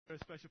For a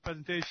special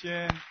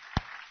presentation.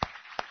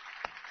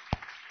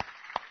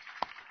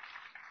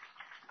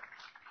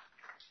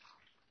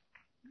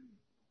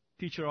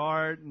 Teacher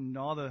Art and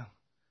all the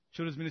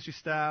children's ministry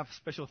staff,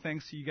 special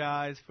thanks to you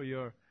guys for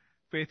your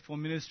faithful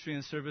ministry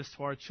and service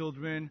to our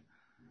children.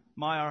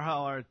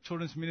 How our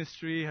children's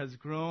ministry has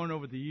grown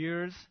over the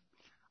years.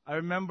 I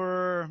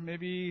remember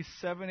maybe 6,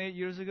 7, 8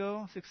 years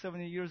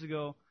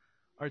ago,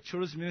 our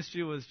children's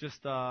ministry was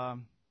just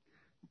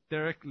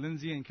Derek,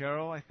 Lindsay, and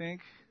Carol, I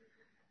think.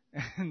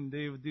 And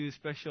they would do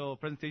special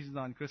presentations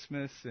on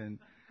Christmas, and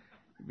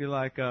it'd be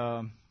like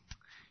the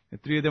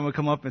three of them would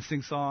come up and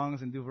sing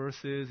songs and do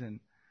verses. And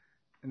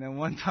then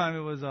one time it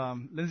was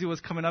Lindsay was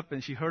coming up,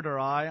 and she hurt her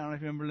eye. I don't know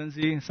if you remember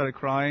Lindsay, and started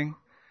crying.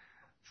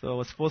 So it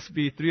was supposed to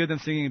be three of them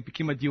singing. It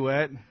became a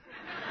duet. It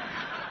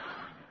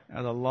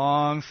was a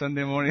long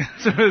Sunday morning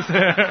service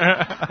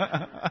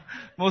there.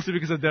 Mostly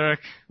because of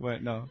Derek,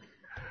 but no.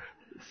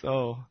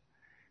 So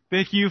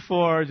thank you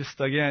for just,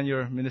 again,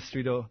 your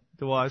ministry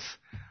to us.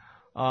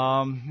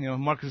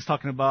 Marcus was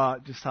talking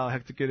about just how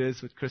hectic it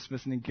is with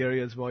Christmas, and then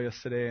Gary as well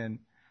yesterday, and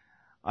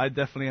I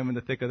definitely am in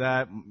the thick of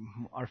that.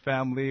 Our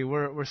family,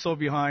 we're so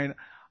behind.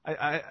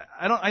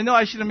 I know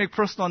I shouldn't make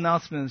personal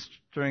announcements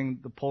during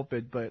the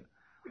pulpit, but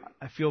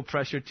I feel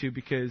pressure to,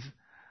 because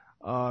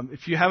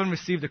if you haven't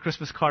received a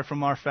Christmas card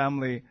from our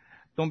family,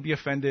 don't be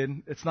offended.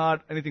 It's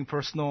not anything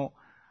personal.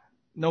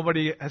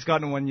 Nobody has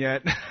gotten one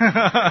yet.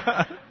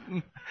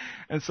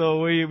 And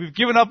so we've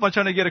given up on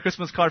trying to get a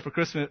Christmas card for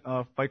Christmas,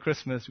 by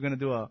Christmas. We're going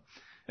to do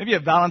maybe a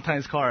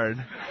Valentine's card,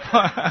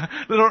 a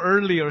little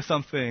early or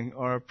something,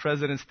 or a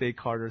President's Day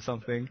card or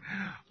something.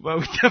 But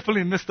we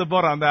definitely missed the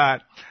boat on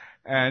that.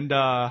 And,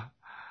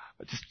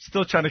 just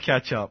still trying to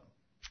catch up.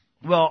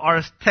 Well,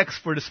 our text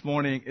for this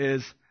morning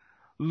is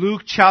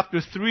Luke chapter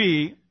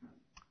 3,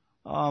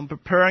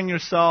 preparing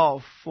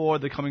yourself for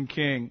the coming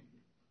King.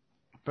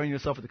 Preparing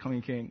yourself for the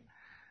coming King.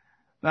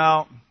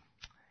 Now,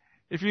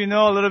 if you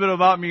know a little bit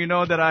about me, you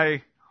know that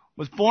I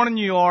was born in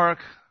New York,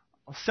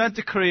 I was sent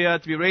to Korea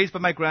to be raised by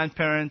my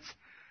grandparents,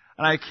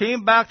 and I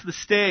came back to the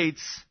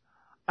States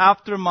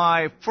after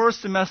my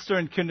first semester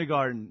in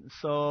kindergarten.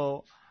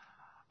 So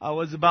I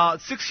was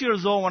about 6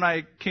 years old when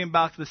I came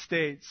back to the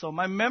States. So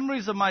my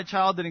memories of my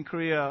childhood in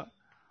Korea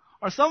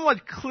are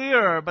somewhat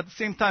clear, but at the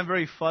same time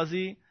very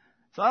fuzzy.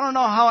 So I don't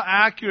know how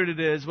accurate it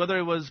is, whether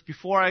it was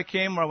before I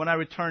came or when I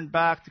returned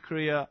back to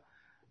Korea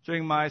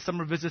during my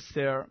summer visits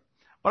there.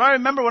 But I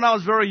remember when I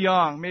was very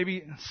young,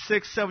 maybe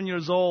 6, 7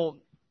 years old,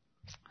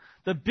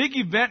 the big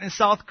event in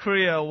South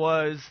Korea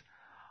was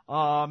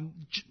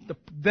the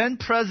then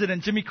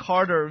President Jimmy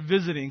Carter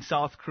visiting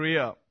South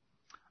Korea.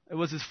 It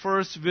was his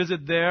first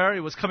visit there. He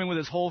was coming with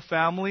his whole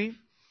family.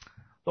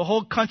 The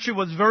whole country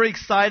was very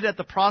excited at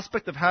the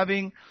prospect of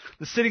having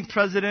the sitting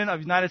president of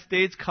the United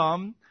States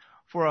come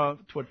to a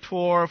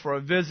tour, for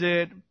a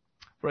visit,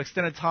 for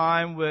extended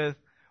time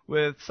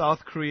with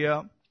South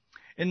Korea.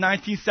 In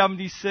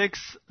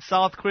 1976,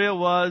 South Korea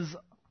was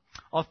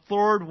a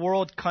third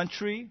world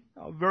country,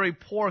 a very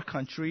poor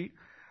country.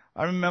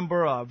 I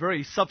remember a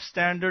very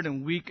substandard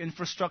and weak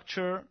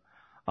infrastructure,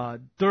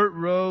 dirt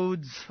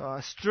roads,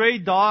 stray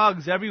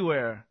dogs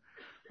everywhere.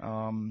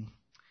 There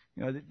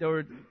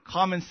were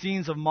common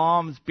scenes of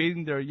moms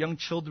bathing their young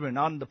children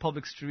out in the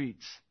public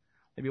streets.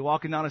 They'd be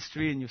walking down the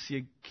street and you see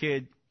a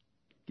kid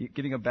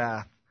getting a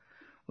bath.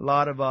 A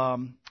lot of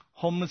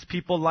homeless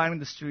people lining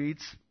the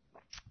streets.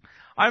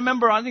 I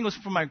remember, I think it was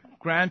from my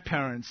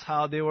grandparents,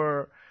 how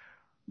the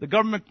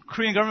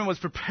Korean government was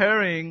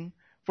preparing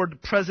for the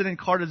President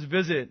Carter's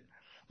visit.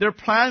 Their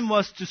plan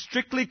was to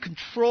strictly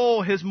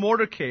control his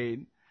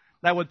motorcade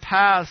that would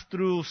pass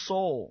through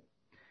Seoul.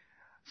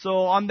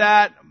 So on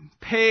that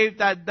route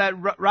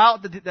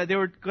that they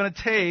were going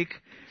to take,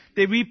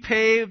 they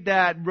repaved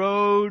that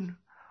road.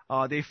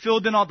 They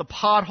filled in all the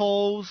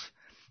potholes.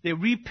 They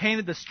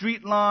repainted the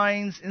street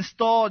lines,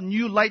 installed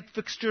new light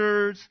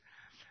fixtures.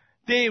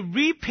 They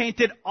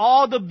repainted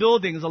all the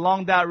buildings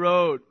along that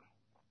road.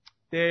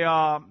 They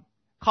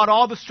caught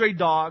all the stray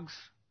dogs,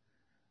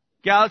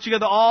 gathered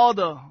together all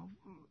the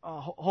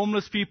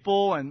homeless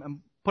people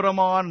and put them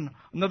on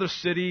another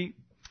city.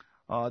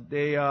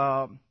 They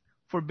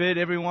forbid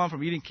everyone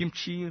from eating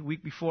kimchi a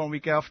week before and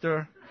week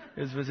after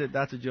his visit.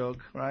 That's a joke,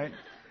 right?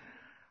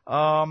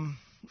 And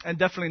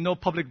definitely no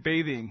public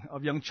bathing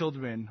of young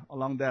children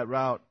along that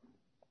route.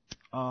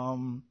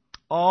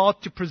 All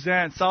to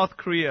present South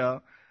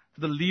Korea to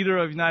the leader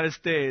of the United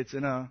States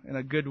in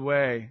a good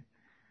way.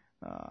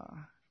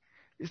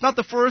 It's not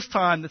the first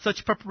time that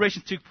such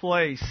preparation took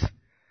place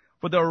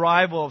for the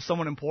arrival of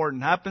someone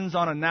important. It happens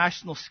on a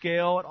national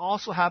scale. It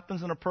also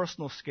happens on a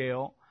personal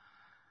scale.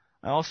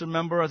 I also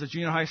remember as a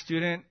junior high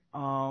student,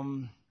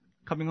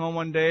 coming home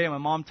one day and my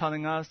mom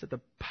telling us that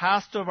the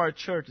pastor of our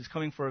church is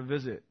coming for a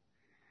visit.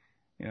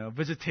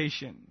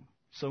 Visitation.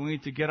 So we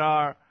need to get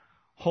our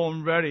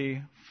home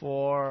ready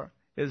for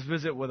his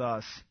visit with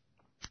us.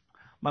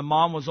 My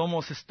mom was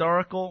almost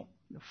hysterical,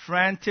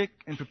 frantic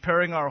in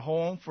preparing our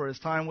home for his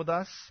time with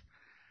us.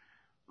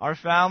 Our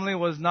family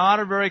was not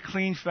a very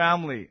clean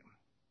family.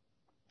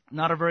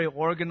 Not a very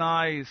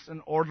organized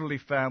and orderly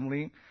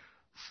family.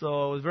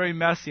 So it was very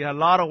messy. Had a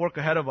lot of work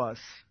ahead of us.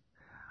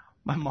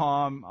 My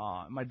mom,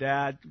 my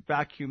dad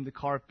vacuumed the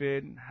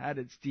carpet, had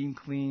it steam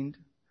cleaned,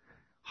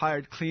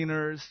 hired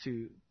cleaners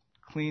to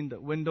clean the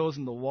windows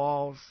and the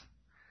walls.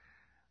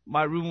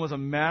 My room was a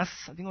mess.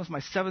 I think it was my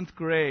 7th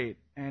grade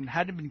and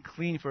hadn't been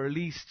cleaned for at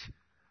least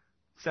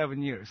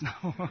 7 years.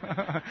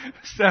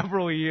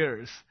 Several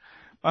years.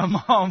 My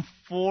mom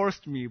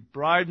forced me,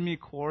 bribed me,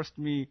 coerced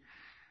me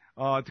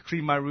to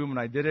clean my room, and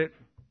I did it.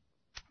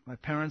 My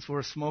parents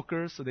were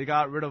smokers, so they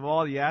got rid of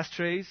all the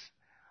ashtrays,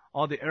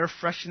 all the air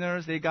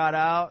fresheners they got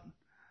out.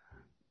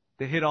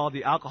 They hid all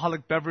the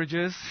alcoholic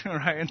beverages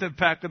right in the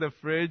back of the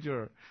fridge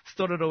or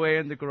stored it away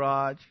in the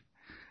garage.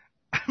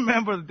 I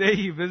remember the day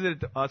he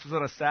visited us was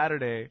on a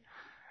Saturday,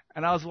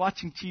 and I was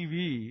watching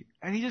TV,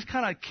 and he just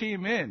kind of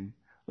came in,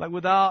 like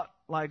without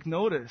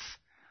notice.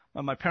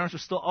 My parents were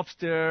still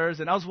upstairs,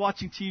 and I was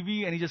watching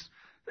TV, and he just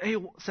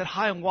said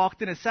hi and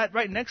walked in and sat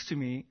right next to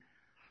me,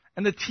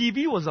 and the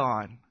TV was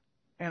on.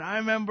 And I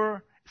remember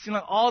it seemed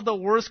like all the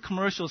worst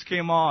commercials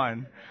came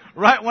on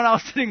right when I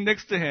was sitting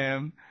next to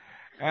him,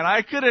 and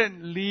I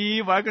couldn't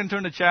leave. I couldn't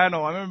turn the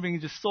channel. I remember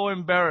being just so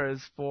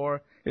embarrassed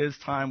for his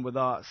time with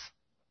us.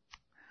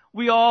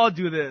 We all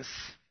do this,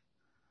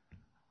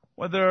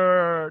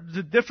 whether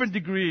to different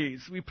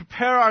degrees. We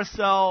prepare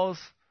ourselves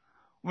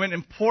when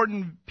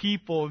important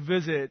people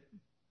visit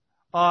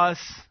us,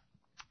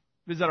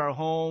 visit our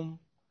home,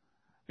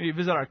 maybe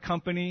visit our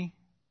company,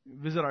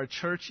 visit our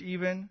church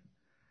even.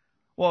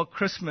 Well,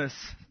 Christmas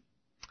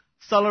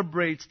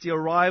celebrates the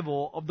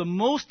arrival of the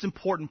most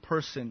important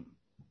person,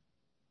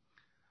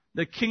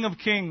 the King of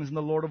Kings and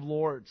the Lord of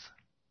Lords.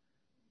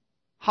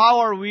 How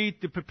are we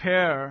to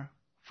prepare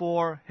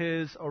for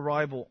His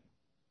arrival?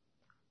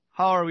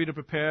 How are we to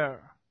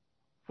prepare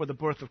for the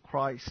birth of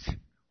Christ,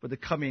 for the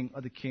coming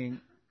of the King?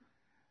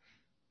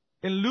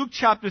 In Luke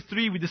chapter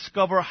 3, we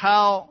discover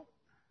how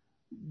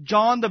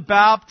John the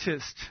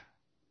Baptist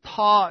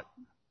taught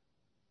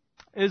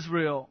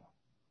Israel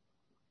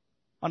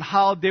on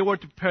how they were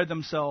to prepare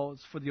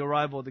themselves for the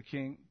arrival of the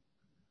King,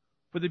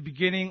 for the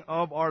beginning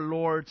of our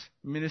Lord's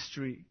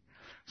ministry.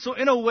 So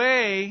in a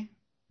way,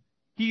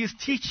 he is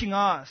teaching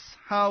us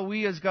how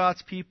we as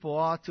God's people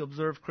ought to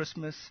observe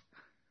Christmas,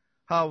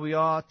 how we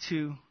ought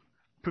to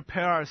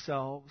prepare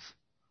ourselves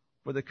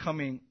for the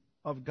coming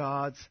of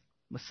God's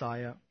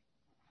Messiah.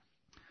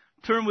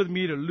 Turn with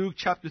me to Luke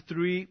chapter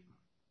 3.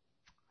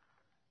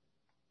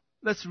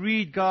 Let's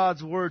read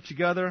God's Word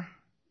together.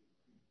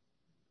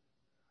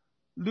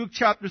 Luke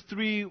chapter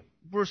 3,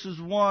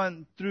 verses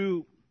 1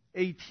 through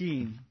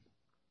 18.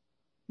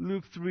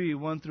 Luke 3,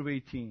 1 through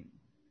 18.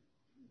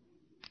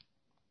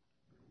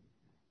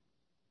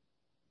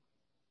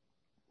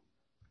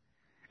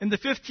 In the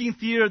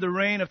 15th year of the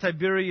reign of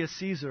Tiberius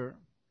Caesar,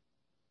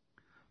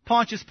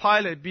 Pontius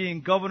Pilate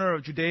being governor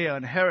of Judea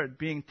and Herod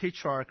being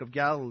tetrarch of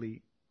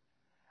Galilee,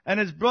 and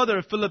his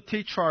brother Philip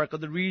tetrarch of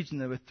the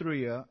region of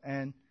Iturea,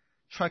 and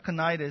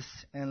Trachonitis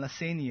and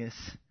Lysanias,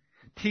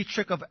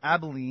 tetrarch of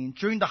Abilene,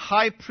 during the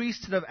high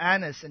priesthood of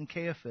Annas and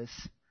Caiaphas,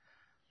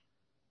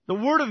 the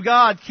word of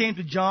God came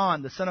to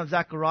John, the son of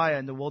Zechariah,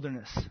 in the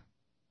wilderness.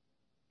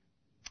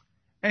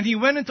 And he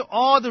went into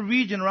all the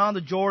region around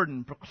the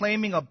Jordan,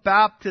 proclaiming a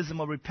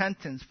baptism of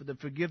repentance for the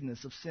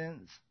forgiveness of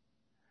sins.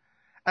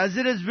 As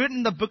it is written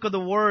in the book of the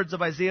words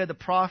of Isaiah the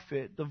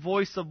prophet, the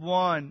voice of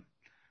one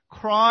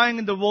crying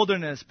in the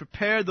wilderness,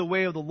 prepare the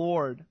way of the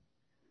Lord,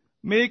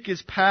 make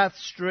his path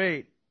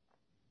straight.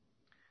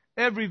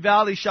 Every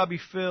valley shall be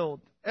filled,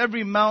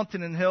 every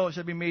mountain and hill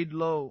shall be made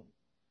low,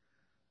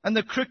 and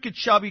the crooked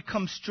shall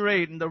become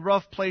straight, and the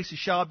rough places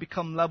shall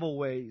become level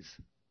ways,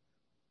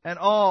 and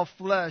all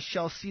flesh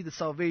shall see the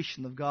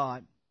salvation of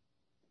God.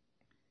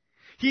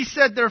 He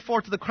said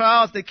therefore to the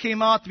crowds that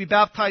came out to be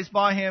baptized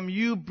by him,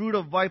 you brood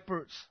of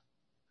vipers,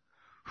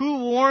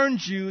 who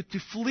warned you to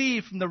flee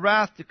from the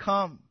wrath to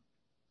come?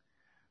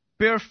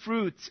 Bear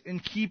fruit in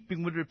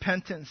keeping with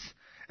repentance,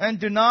 and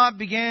do not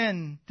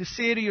begin to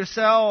say to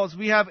yourselves,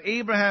 we have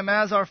Abraham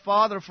as our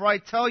father, for I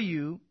tell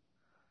you,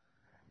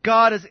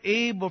 God is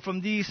able from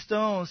these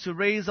stones to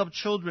raise up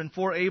children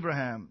for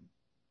Abraham.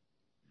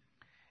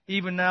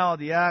 Even now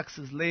the axe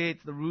is laid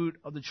to the root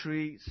of the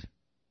trees.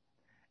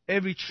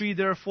 Every tree,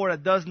 therefore,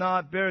 that does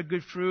not bear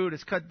good fruit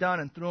is cut down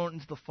and thrown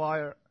into the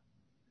fire.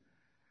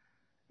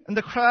 And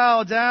the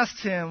crowds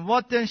asked him,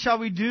 what then shall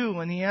we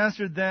do? And he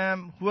answered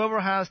them, whoever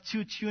has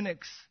 2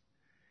 tunics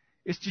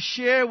is to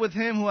share with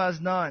him who has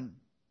none.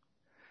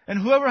 And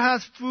whoever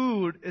has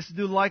food is to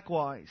do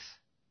likewise.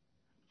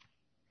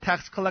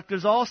 Tax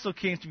collectors also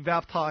came to be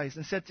baptized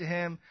and said to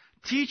him,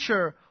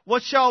 Teacher,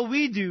 what shall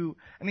we do?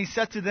 And he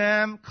said to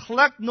them,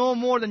 collect no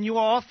more than you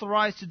are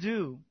authorized to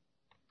do.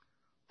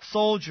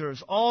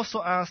 Soldiers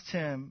also asked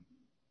him,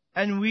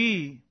 and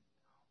we,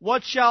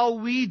 what shall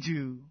we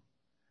do?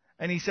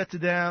 And he said to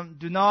them,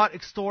 do not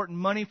extort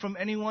money from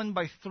anyone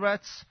by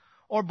threats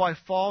or by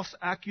false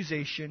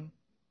accusation,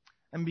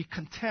 and be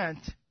content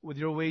with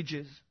your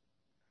wages.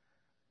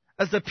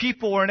 As the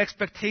people were in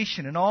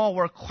expectation, and all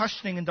were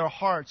questioning in their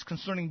hearts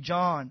concerning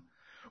John,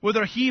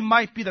 whether he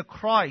might be the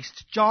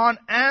Christ. John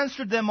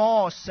answered them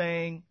all,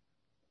 saying,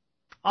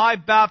 I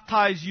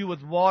baptize you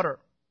with water,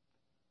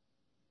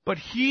 but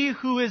he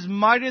who is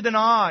mightier than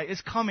I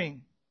is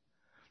coming,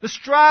 the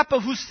strap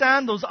of whose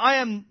sandals I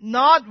am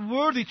not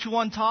worthy to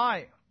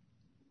untie.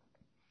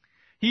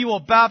 He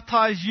will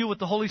baptize you with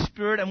the Holy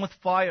Spirit and with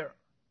fire.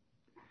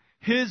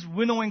 His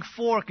winnowing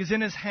fork is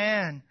in his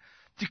hand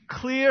to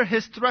clear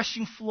his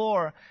threshing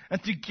floor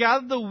and to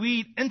gather the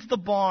wheat into the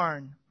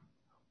barn.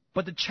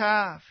 But the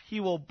chaff he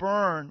will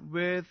burn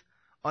with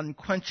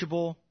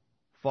unquenchable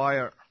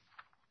fire.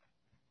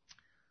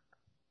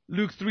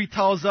 Luke 3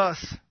 tells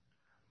us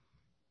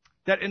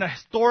that in a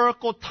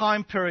historical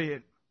time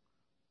period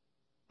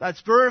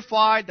that's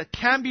verified, that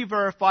can be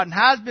verified, and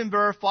has been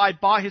verified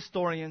by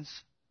historians,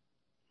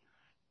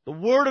 the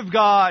Word of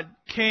God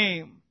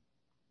came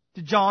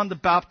to John the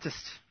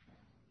Baptist.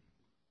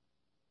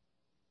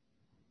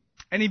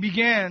 And he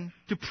began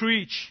to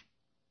preach.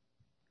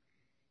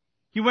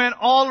 He went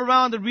all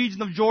around the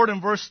region of Jordan,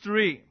 verse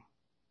 3,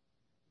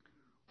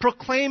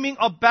 proclaiming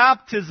a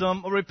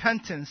baptism of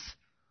repentance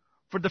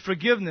for the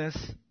forgiveness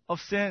of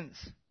sins.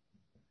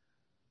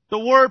 The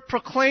word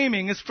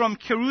proclaiming is from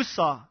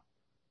kerusa,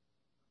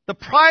 the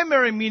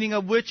primary meaning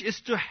of which is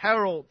to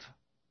herald.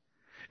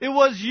 It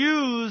was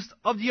used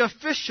of the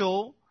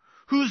official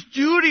whose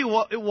duty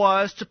it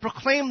was to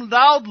proclaim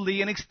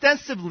loudly and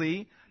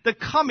extensively the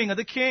coming of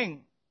the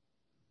king.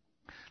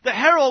 The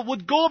herald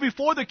would go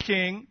before the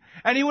king,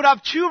 and he would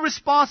have two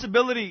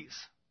responsibilities.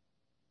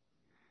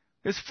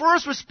 His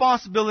first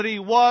responsibility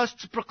was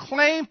to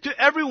proclaim to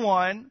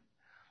everyone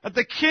that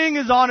the king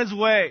is on his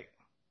way.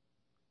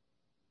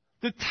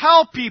 To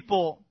tell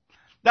people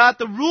that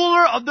the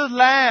ruler of the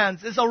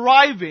lands is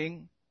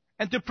arriving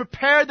and to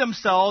prepare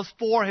themselves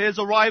for his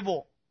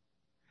arrival.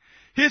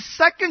 His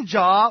second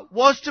job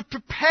was to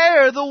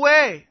prepare the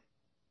way.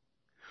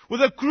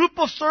 With a group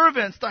of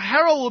servants, the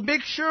herald would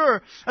make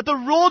sure that the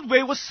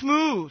roadway was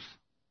smooth,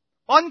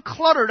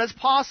 uncluttered as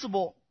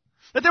possible,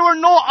 that there were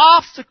no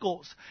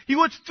obstacles. He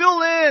would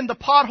fill in the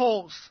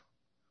potholes,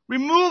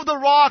 remove the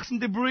rocks and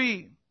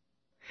debris.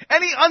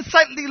 Any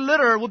unsightly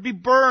litter would be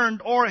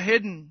burned or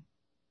hidden.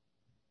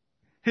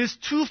 His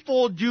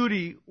twofold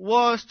duty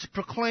was to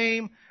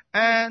proclaim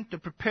and to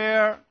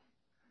prepare,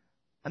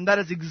 and that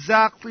is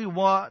exactly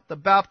what the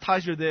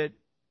baptizer did.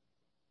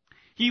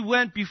 He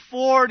went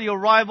before the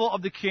arrival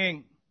of the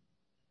king.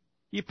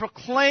 He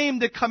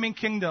proclaimed the coming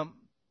kingdom,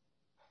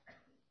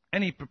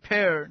 and he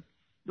prepared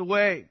the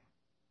way.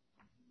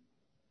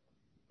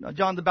 Now,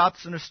 John the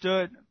Baptist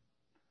understood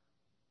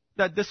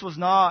that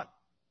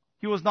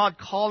he was not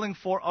calling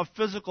for a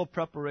physical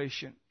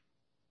preparation,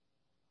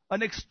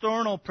 an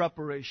external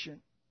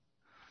preparation.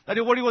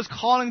 That what he was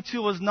calling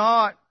to was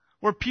not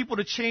for people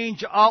to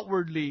change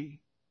outwardly,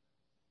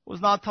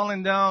 was not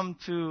telling them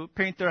to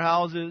paint their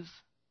houses,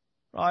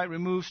 right?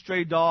 Remove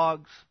stray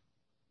dogs,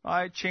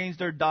 right? Change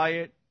their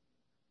diet.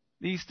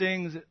 These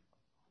things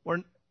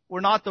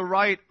were not the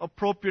right,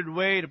 appropriate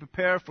way to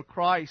prepare for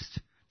Christ,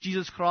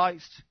 Jesus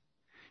Christ.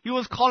 He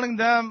was calling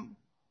them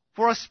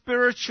for a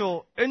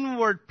spiritual,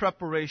 inward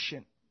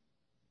preparation.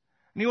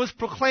 And he was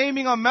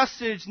proclaiming a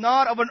message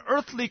not of an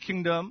earthly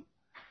kingdom,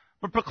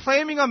 but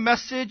proclaiming a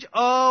message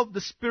of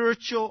the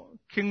spiritual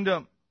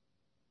kingdom.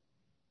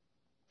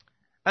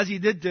 As he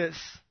did this,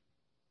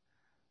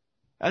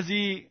 as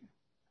he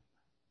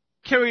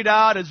carried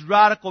out his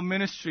radical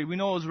ministry, we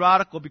know it was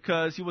radical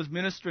because he was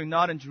ministering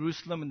not in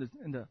Jerusalem,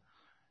 in the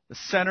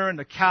center and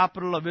the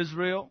capital of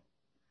Israel.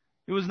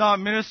 He was not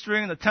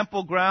ministering in the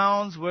temple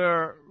grounds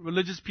where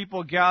religious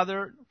people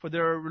gathered for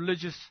their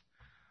religious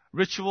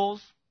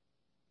rituals.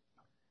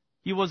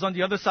 He was on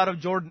the other side of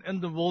Jordan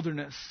in the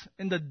wilderness,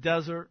 in the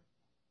desert.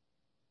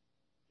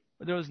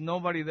 But there was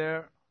nobody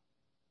there,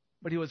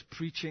 but he was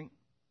preaching.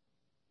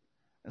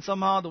 And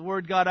somehow the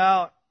word got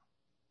out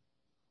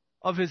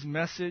of his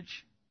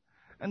message.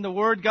 And the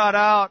word got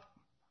out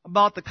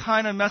about the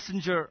kind of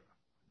messenger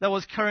that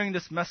was carrying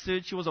this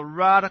message. He was a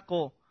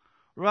radical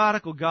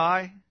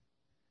guy.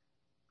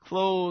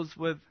 Clothes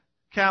with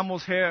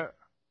camel's hair.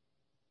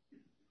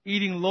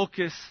 Eating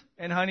locusts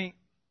and honey.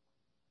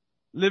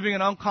 Living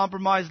an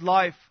uncompromised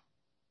life.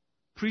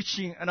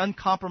 Preaching an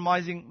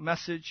uncompromising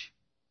message.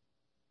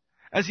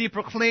 As he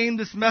proclaimed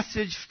this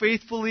message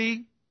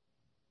faithfully,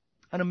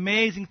 an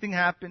amazing thing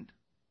happened.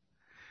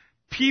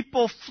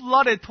 People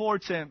flooded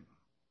towards him.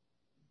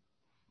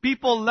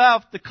 People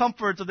left the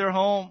comforts of their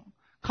home,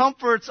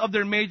 comforts of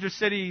their major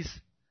cities,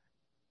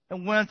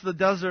 and went to the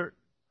desert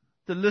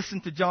to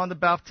listen to John the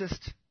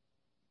Baptist.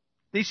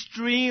 They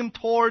streamed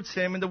towards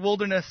him in the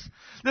wilderness.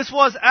 This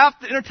was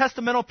after the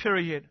intertestamental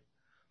period.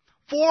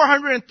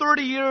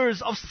 430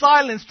 years of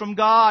silence from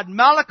God.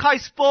 Malachi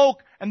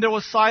spoke and there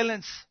was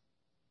silence.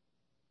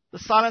 The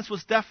silence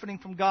was deafening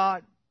from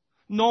God.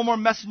 No more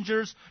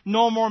messengers,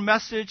 no more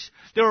message.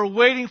 They were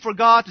waiting for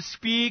God to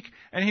speak,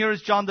 and here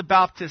is John the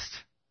Baptist.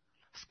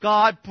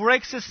 God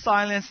breaks his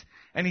silence,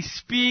 and he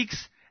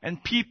speaks,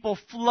 and people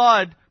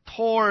flood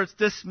towards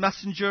this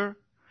messenger.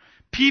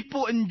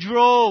 People in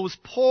droves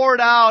poured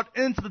out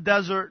into the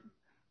desert.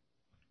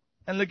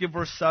 And look at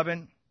verse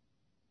 7.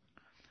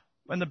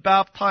 When the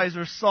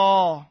baptizer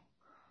saw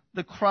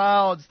the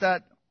crowds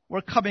that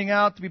were coming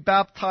out to be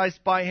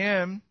baptized by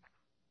him,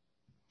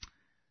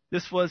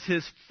 this was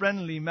his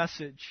friendly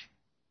message.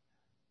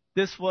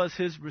 This was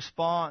his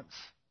response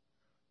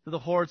to the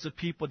hordes of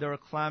people that were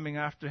clamoring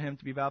after him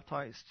to be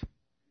baptized.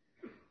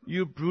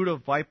 You brood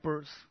of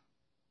vipers,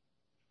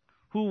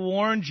 who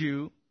warned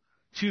you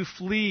to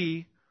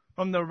flee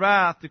from the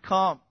wrath to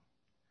come?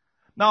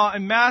 Now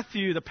in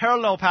Matthew, the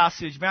parallel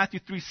passage, Matthew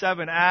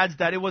 3:7, adds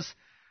that it was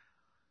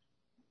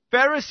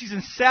Pharisees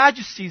and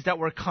Sadducees that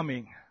were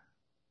coming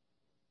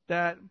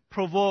that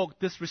provoked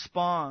this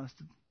response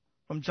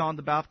from John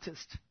the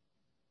Baptist.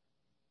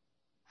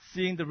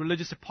 Seeing the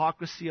religious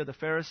hypocrisy of the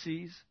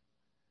Pharisees,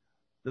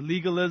 the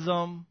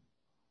legalism,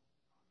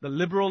 the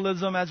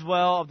liberalism as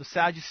well of the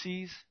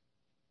Sadducees,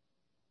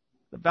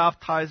 the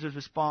baptizer's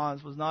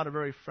response was not a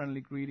very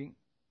friendly greeting.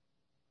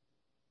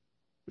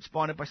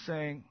 Responded by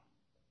saying,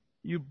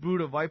 you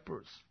brood of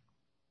vipers.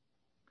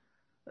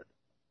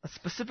 A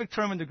specific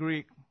term in the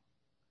Greek,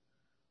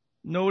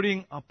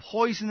 noting a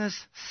poisonous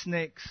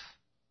snakes.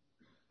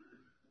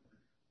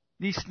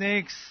 These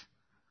snakes,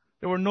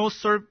 there were no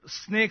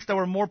snakes that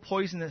were more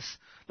poisonous.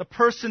 The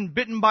person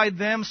bitten by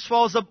them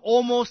swells up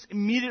almost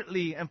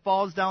immediately and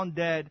falls down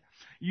dead.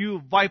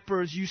 You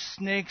vipers, you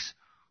snakes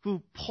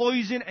who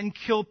poison and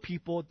kill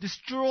people,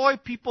 destroy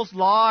people's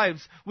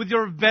lives with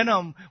your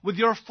venom, with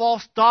your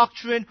false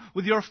doctrine,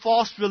 with your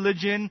false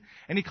religion.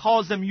 And he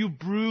calls them, you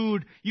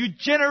brood, you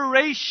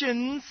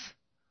generations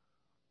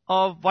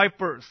of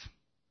vipers.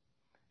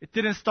 It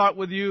didn't start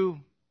with you.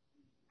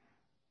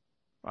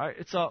 Right?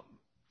 It's a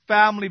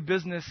family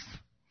business.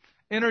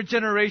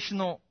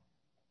 Intergenerational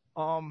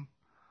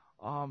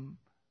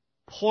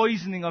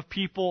poisoning of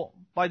people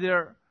by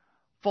their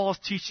false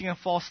teaching and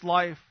false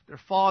life. Their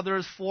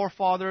fathers,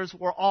 forefathers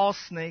were all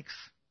snakes.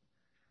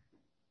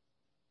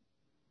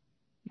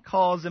 He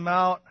calls them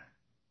out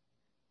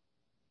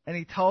and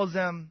he tells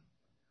them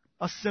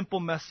a simple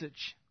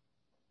message.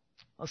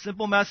 A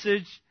simple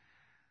message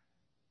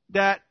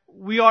that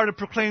we are to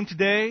proclaim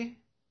today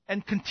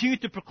and continue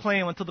to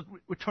proclaim until the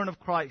return of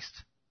Christ.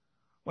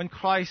 When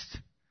Christ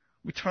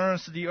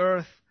returns to the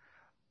earth,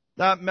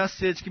 that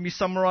message can be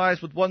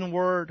summarized with one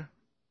word.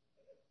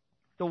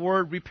 The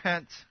word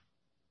repent.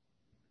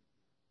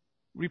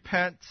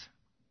 Repent.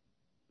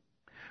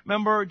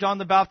 Remember John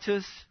the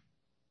Baptist?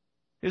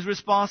 His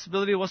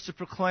responsibility was to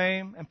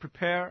proclaim and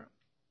prepare.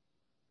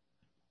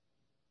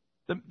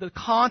 The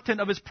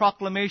content of his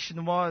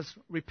proclamation was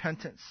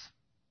repentance.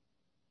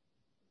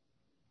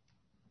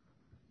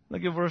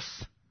 Look at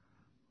verse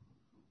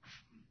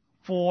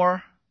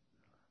 4.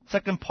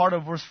 Second part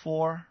of verse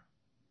 4.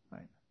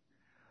 Right.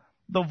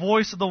 The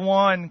voice of the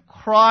one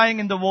crying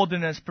in the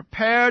wilderness,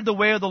 prepare the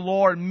way of the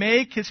Lord,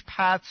 make his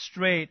path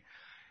straight.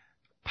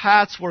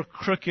 Paths were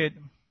crooked.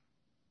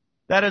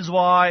 That is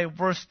why,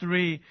 verse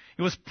 3,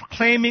 he was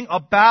proclaiming a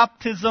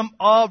baptism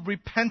of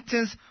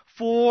repentance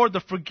for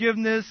the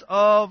forgiveness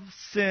of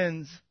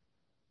sins.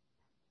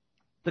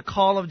 The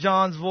call of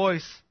John's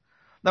voice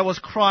that was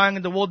crying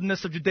in the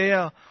wilderness of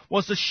Judea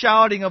was the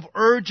shouting of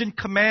urgent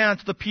command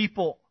to the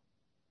people,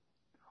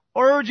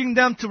 urging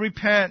them to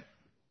repent,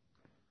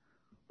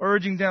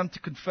 urging them to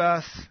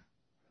confess,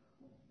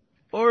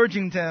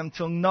 urging them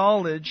to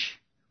acknowledge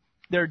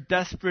their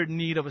desperate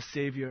need of a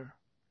Savior.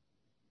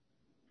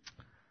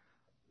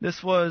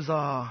 This was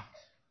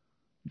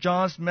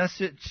John's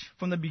message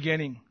from the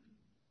beginning.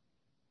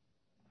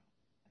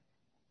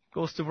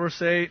 Goes to verse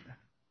 8.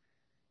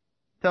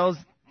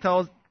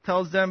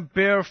 Tells them,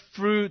 bear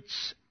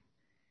fruits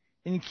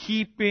in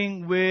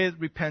keeping with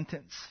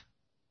repentance.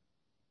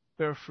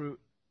 Bear fruit.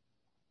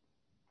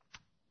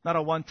 Not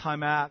a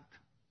one-time act,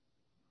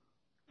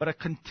 but a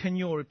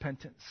continual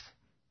repentance.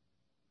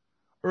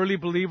 Early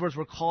believers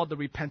were called the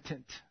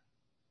repentant.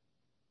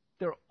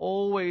 They're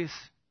always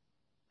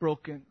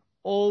broken,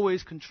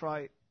 always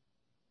contrite,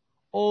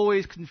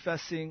 always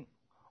confessing,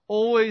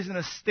 always in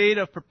a state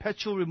of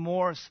perpetual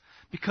remorse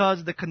because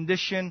of the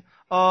condition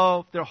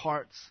of their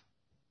hearts.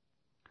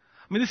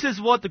 I mean, this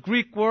is what the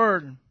Greek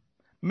word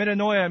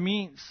metanoia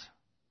means.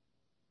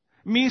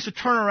 It means to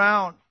turn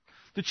around,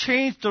 to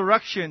change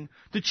direction,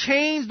 to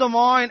change the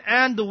mind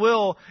and the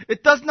will.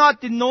 It does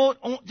not denote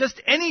just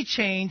any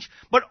change,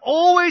 but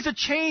always a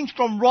change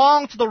from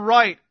wrong to the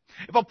right.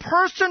 If a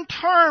person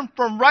turned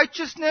from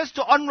righteousness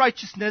to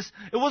unrighteousness,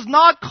 it was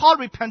not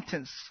called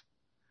repentance.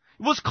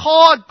 It was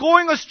called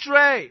going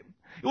astray.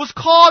 It was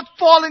called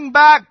falling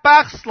back,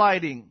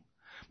 backsliding.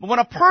 But when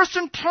a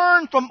person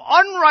turned from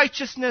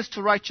unrighteousness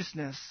to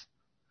righteousness,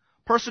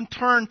 a person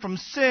turned from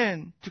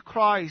sin to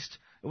Christ,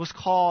 it was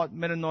called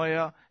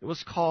metanoia. It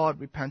was called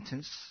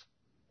repentance.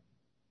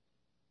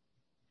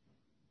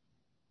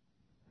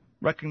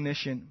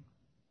 Recognition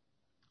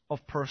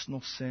of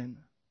personal sin.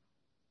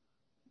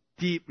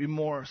 Deep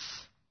remorse.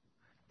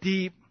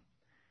 Deep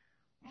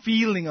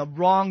feeling of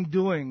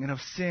wrongdoing and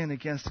of sin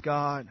against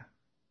God.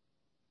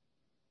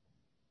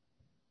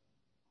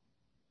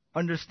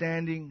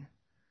 Understanding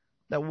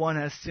that one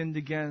has sinned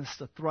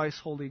against a thrice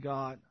holy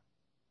God.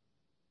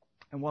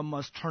 and one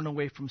must turn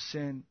away from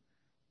sin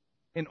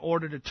in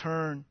order to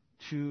turn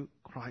to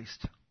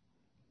Christ.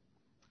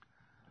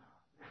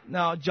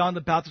 Now, John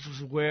the Baptist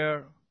was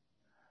aware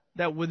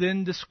that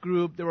within this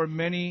group there were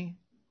many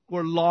who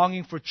were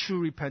longing for true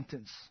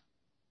repentance,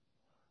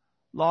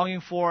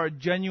 longing for a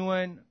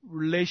genuine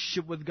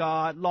relationship with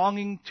God,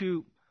 longing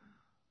to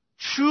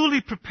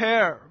truly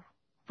prepare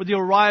for the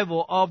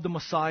arrival of the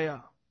Messiah.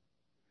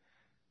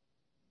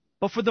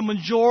 But for the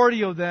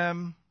majority of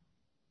them,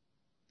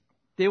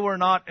 they were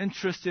not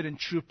interested in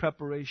true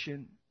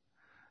preparation.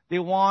 They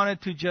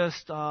wanted to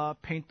just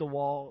paint the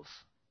walls,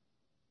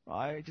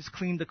 right? Just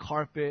clean the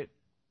carpet,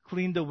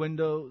 clean the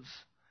windows,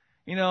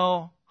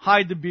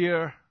 hide the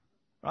beer,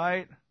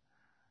 right?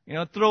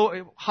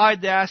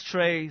 Hide the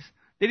ashtrays.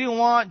 They didn't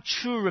want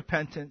true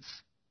repentance.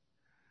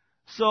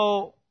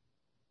 So,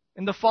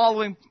 in the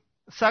following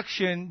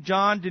section,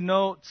 John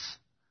denotes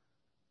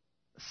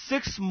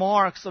 6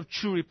 marks of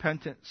true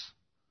repentance.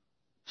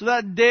 So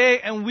that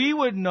they and we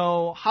would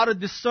know how to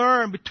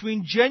discern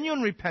between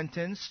genuine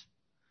repentance,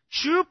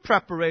 true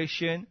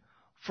preparation,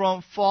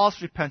 from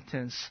false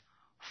repentance,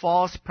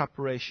 false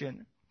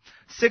preparation.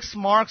 6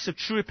 marks of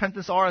true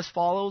repentance are as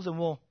follows, and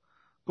we'll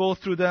go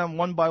through them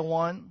one by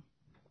one.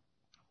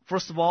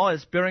 First of all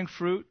is bearing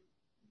fruit.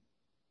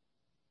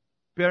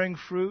 Bearing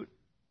fruit.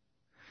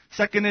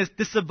 Second is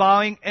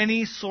disavowing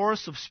any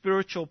source of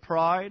spiritual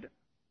pride.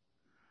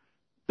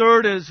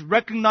 Third is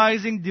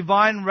recognizing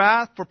divine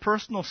wrath for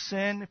personal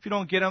sin. If you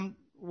don't get them,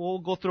 we'll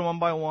go through them one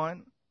by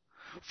one.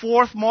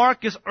 Fourth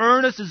mark is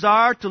earnest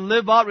desire to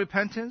live out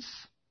repentance.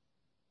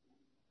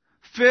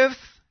 Fifth,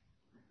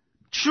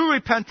 true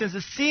repentance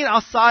is seen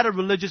outside of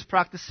religious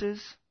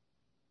practices.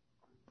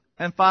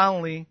 And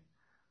finally,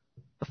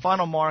 the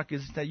final mark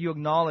is that you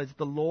acknowledge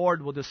the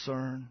Lord will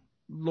discern,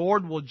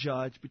 Lord will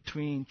judge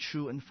between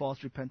true and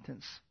false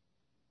repentance.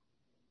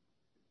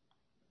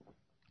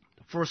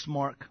 The first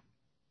mark,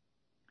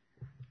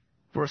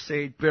 verse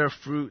 8, bear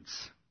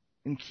fruits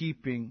in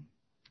keeping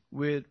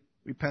with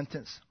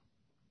repentance.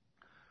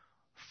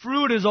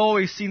 Fruit is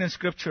always seen in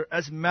Scripture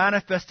as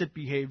manifested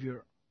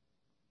behavior.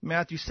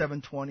 Matthew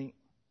 7:20.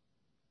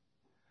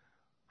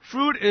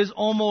 Fruit is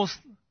almost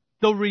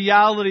the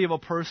reality of a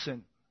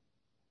person.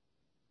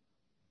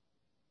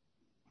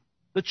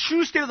 The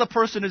true state of the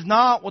person is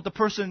not what the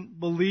person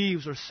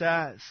believes or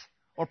says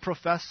or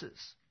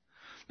professes.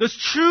 The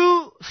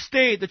true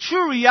state, the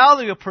true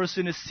reality of a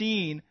person is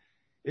seen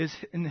is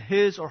in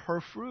his or her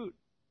fruit.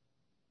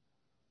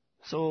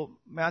 So,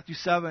 Matthew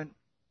 7,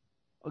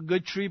 a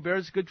good tree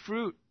bears good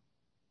fruit.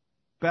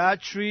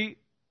 Bad tree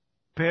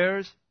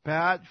bears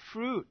bad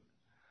fruit.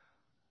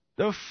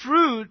 The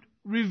fruit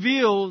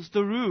reveals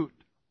the root.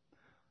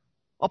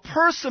 A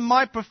person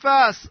might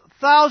profess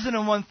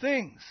 1,001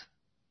 things,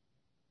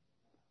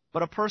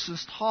 but a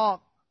person's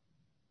talk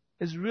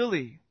is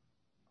really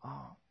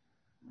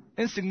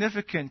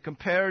insignificant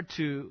compared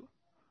to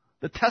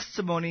the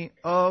testimony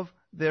of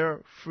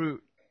their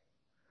fruit.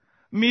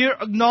 Mere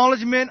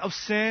acknowledgement of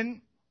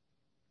sin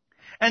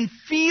and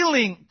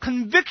feeling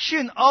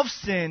conviction of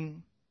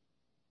sin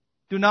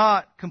do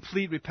not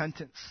complete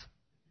repentance.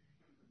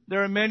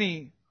 There are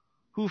many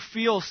who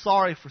feel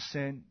sorry for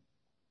sin.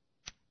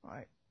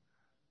 Right?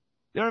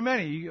 There are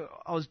many.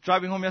 I was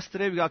driving home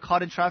yesterday. We got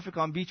caught in traffic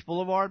on Beach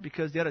Boulevard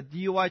because they had a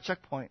DUI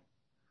checkpoint.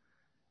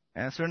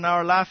 And so now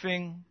we're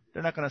laughing.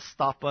 They're not going to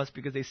stop us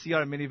because they see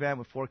our minivan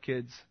with 4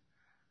 kids.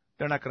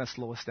 They're not going to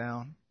slow us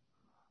down.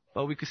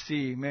 But we could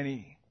see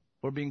many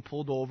were being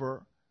pulled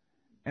over.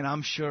 And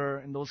I'm sure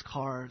in those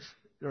cars,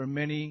 there are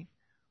many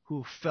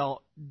who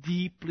felt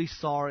deeply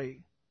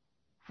sorry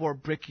for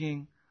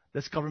breaking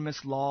this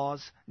government's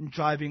laws and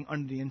driving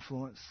under the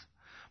influence.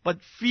 But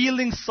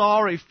feeling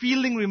sorry,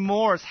 feeling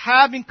remorse,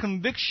 having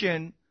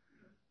conviction,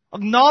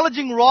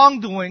 acknowledging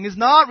wrongdoing is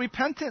not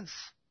repentance.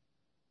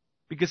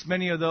 Because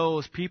many of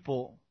those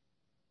people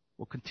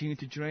will continue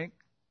to drink,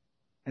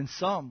 and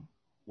some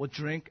will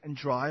drink and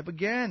drive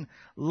again.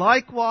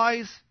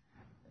 Likewise,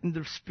 in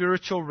the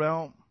spiritual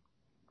realm,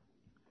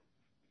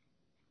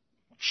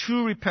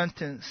 true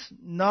repentance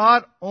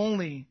not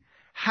only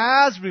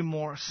has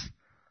remorse,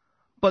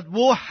 but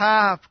will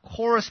have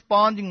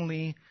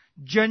correspondingly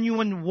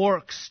genuine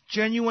works,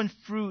 genuine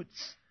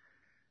fruits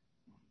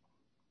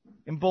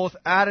in both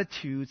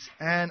attitudes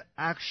and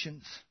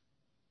actions.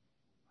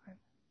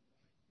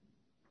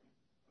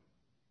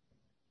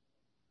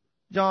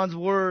 John's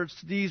words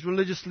to these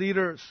religious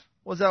leaders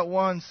was at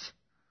once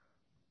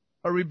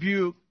a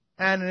rebuke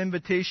and an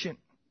invitation.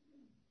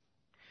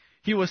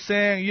 He was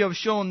saying, you have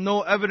shown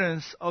no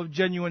evidence of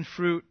genuine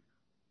fruit,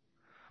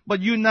 but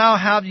you now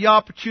have the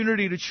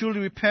opportunity to truly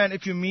repent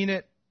if you mean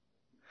it.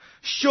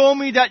 Show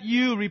me that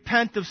you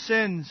repent of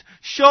sins.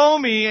 Show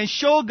me and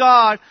show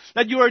God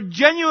that you are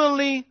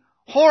genuinely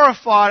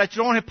horrified at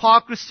your own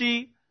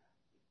hypocrisy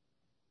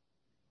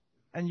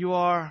and you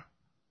are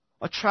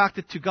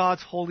attracted to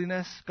God's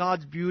holiness,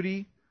 God's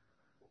beauty,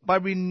 by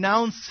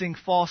renouncing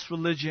false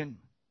religion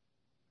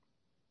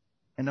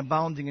and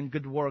abounding in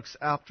good works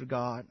after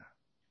God.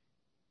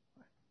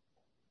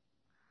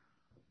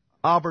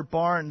 Albert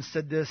Barnes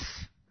said this: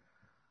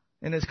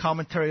 in his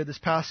commentary of this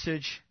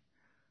passage,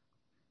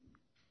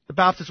 the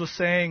Baptist was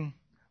saying,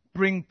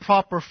 bring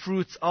proper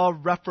fruits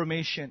of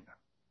reformation.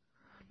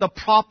 The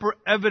proper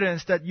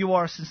evidence that you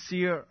are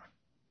sincere.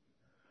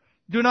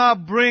 Do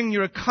not bring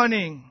your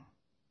cunning,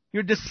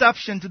 your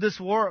deception to this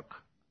work.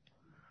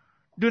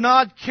 Do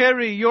not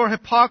carry your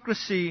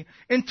hypocrisy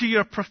into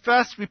your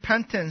professed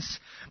repentance,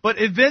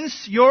 but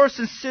evince your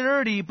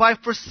sincerity by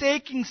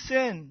forsaking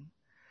sin,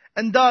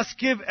 and thus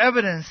give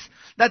evidence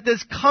that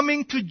this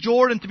coming to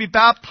Jordan to be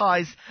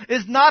baptized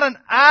is not an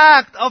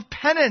act of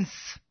penance,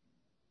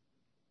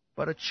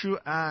 but a true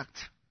act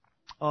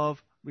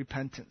of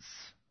repentance.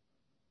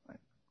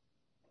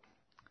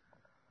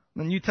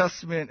 The New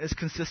Testament is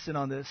consistent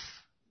on this.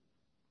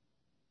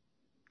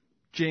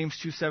 James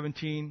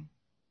 2:17,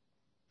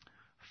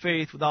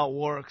 faith without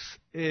works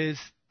is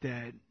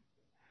dead.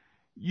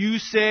 You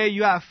say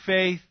you have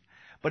faith,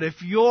 but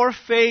if your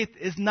faith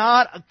is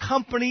not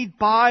accompanied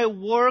by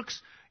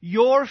works,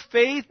 your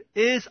faith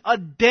is a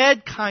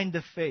dead kind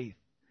of faith.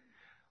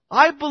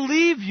 I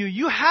believe you.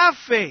 You have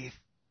faith.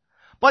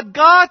 But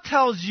God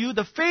tells you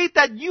the faith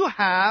that you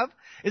have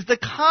is the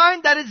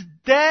kind that is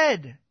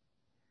dead.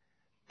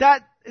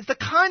 That is the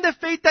kind of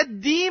faith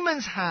that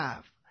demons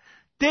have.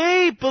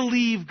 They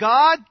believe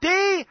God.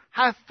 They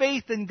have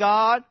faith in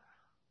God.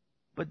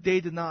 But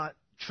they do not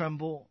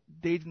tremble.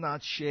 They do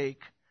not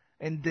shake.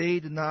 And they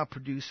do not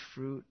produce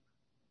fruit.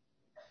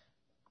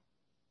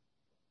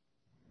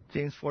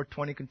 James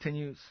 4:20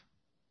 continues.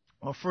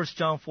 Or 1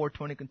 John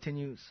 4:20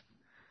 continues.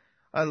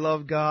 I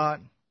love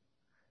God.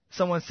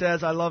 Someone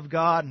says, I love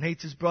God and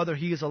hates his brother,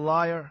 he is a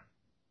liar.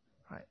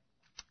 Right?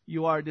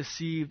 You are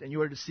deceived and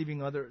you are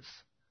deceiving others.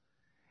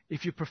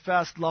 If you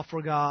profess love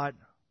for God,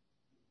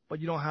 but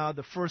you don't have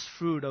the first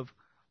fruit of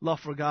love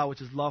for God,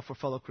 which is love for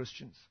fellow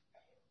Christians.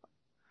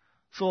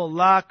 So a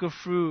lack of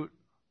fruit,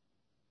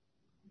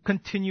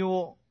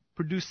 continual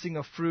producing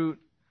of fruit,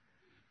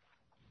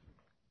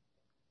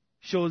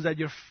 shows that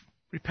your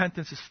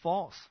repentance is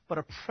false. But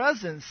a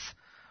presence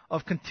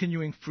of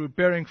continuing fruit,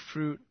 bearing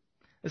fruit,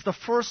 is the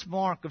first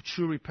mark of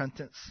true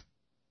repentance.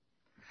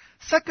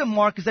 Second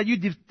mark is that you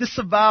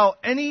disavow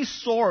any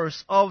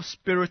source of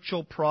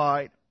spiritual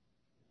pride.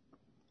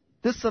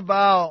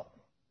 Disavow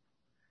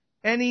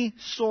any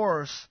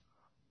source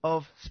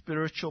of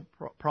spiritual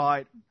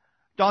pride.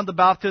 John the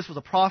Baptist was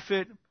a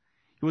prophet.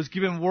 He was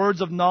given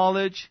words of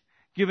knowledge,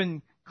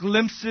 given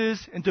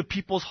glimpses into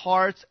people's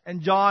hearts,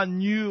 and John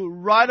knew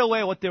right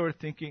away what they were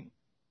thinking.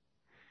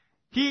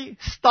 He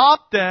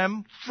stopped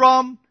them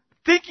from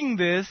thinking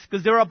this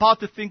because they were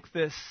about to think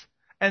this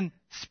and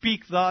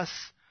speak thus.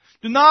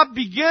 Do not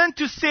begin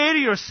to say to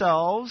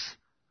yourselves,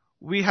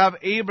 we have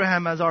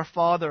Abraham as our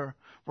father.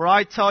 For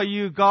I tell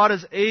you, God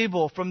is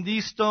able from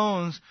these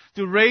stones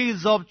to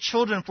raise up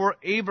children for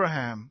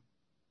Abraham.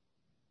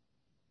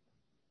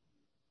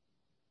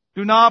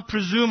 Do not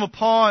presume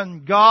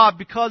upon God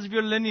because of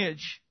your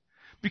lineage,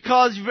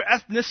 because of your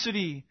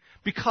ethnicity,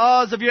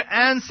 because of your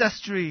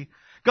ancestry.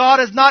 God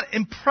is not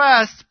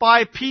impressed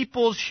by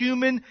people's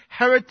human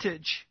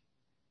heritage.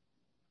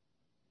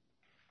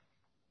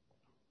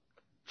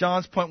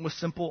 John's point was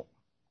simple.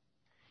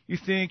 You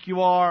think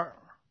you are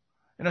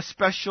in a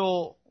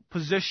special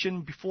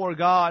position before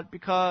God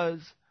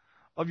because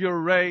of your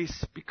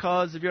race,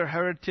 because of your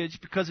heritage,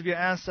 because of your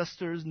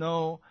ancestors.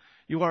 No,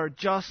 you are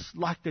just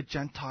like the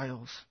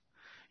Gentiles.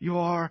 You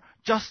are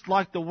just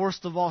like the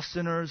worst of all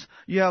sinners.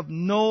 You have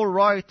no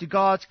right to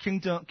God's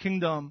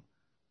kingdom.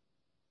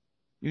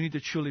 You need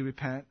to truly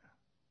repent.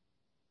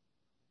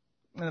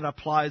 And it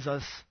applies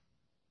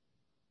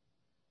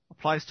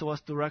to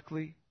us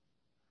directly.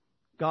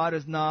 God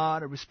is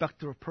not a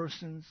respecter of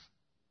persons.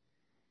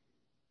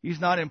 He's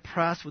not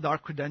impressed with our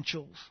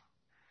credentials.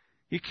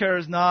 He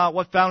cares not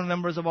what family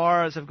members of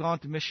ours have gone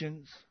to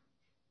missions.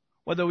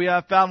 Whether we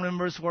have family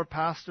members who are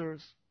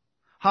pastors.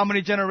 How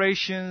many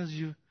generations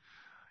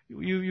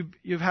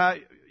you've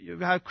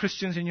had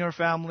Christians in your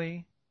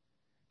family.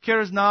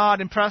 Cares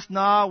not, impressed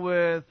not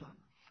with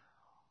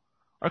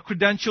our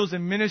credentials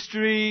in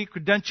ministry,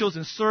 credentials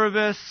in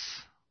service.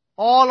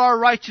 All our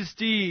righteous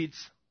deeds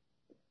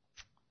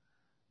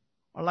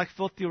are like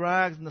filthy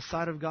rags in the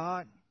sight of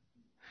God.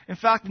 In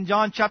fact, in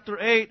John chapter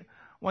 8,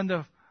 when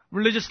the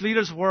religious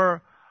leaders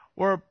were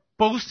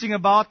boasting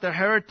about their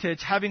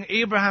heritage, having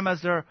Abraham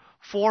as their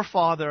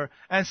forefather,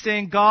 and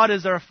saying God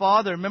is their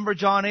father, remember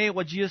John 8,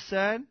 what Jesus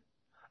said?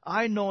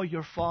 I know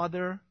your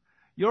father.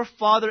 Your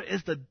father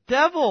is the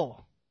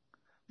devil,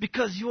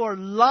 because you are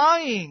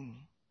lying.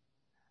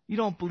 You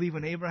don't believe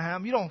in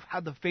Abraham. You don't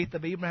have the faith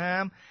of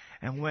Abraham.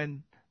 And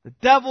when the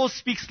devil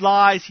speaks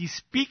lies, he's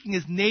speaking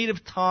his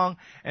native tongue.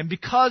 And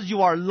because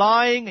you are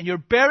lying and you're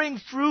bearing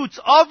fruits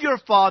of your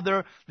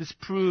father, this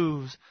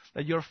proves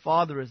that your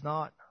father is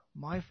not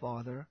my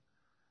father.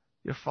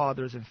 Your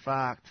father is in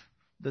fact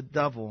the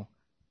devil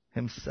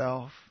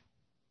himself.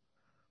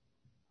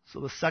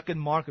 So the second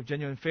mark of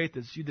genuine faith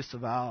is you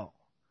disavow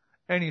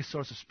any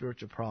source of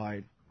spiritual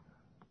pride.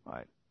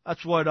 Right?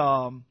 That's what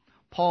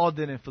Paul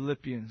did in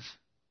Philippians.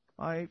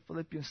 Right?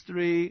 Philippians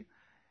 3,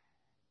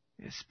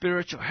 his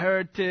spiritual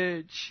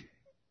heritage,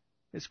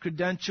 his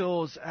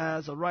credentials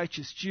as a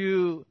righteous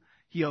Jew.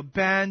 He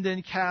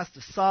abandoned, cast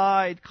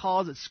aside,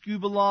 calls it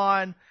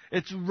scubalon.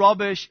 It's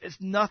rubbish. It's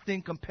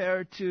nothing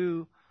compared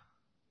to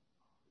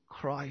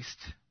Christ.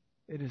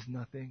 It is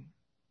nothing.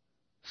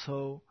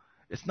 So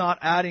it's not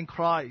adding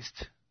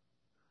Christ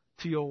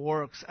to your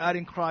works,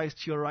 adding Christ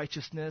to your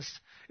righteousness.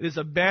 It is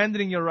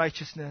abandoning your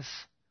righteousness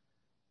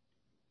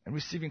and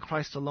receiving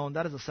Christ alone.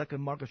 That is the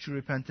second mark of true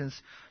repentance.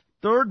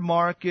 Third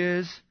mark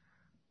is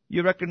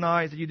you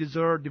recognize that you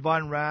deserve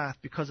divine wrath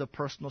because of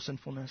personal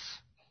sinfulness.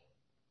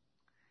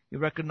 You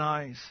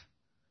recognize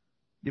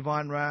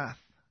divine wrath.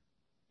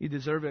 You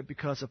deserve it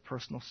because of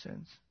personal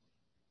sins.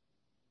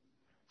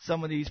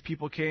 Some of these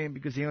people came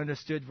because they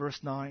understood verse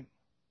 9.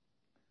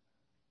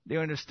 They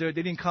understood.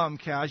 They didn't come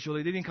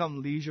casually. They didn't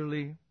come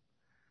leisurely.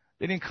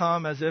 They didn't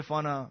come as if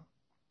on a,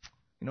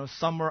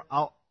 summer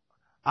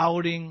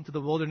outing to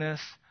the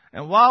wilderness.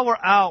 And while we're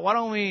out, why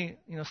don't we,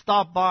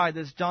 stop by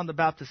this John the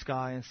Baptist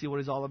guy and see what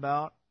he's all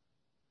about?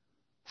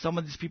 Some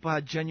of these people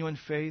had genuine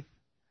faith,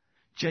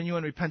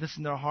 genuine repentance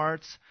in their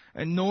hearts,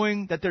 and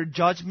knowing that their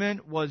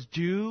judgment was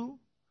due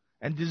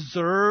and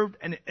deserved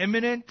and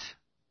imminent,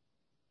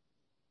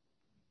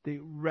 they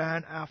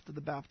ran after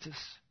the Baptist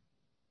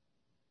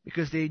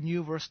because they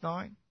knew verse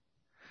 9.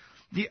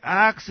 The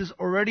axe is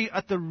already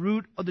at the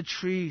root of the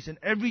trees, and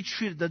every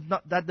tree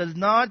that does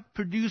not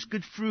produce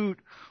good fruit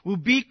will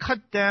be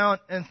cut down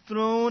and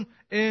thrown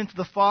into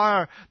the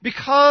fire.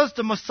 Because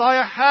the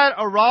Messiah had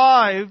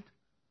arrived,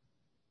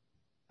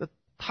 the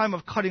time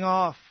of cutting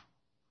off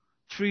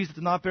trees that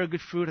do not bear good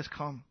fruit has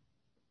come.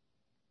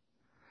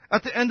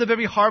 At the end of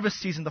every harvest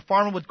season, the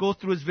farmer would go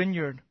through his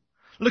vineyard,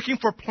 looking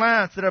for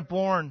plants that are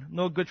borne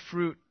no good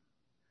fruit.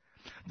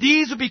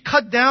 These would be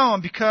cut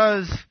down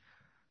because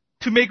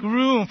to make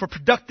room for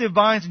productive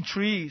vines and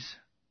trees,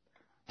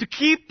 to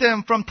keep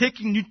them from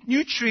taking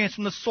nutrients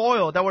from the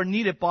soil that were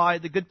needed by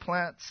the good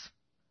plants.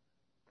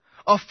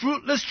 A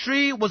fruitless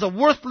tree was a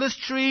worthless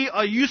tree,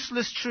 a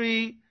useless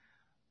tree,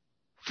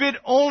 fit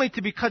only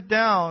to be cut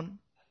down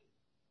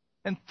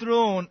and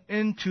thrown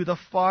into the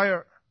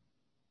fire.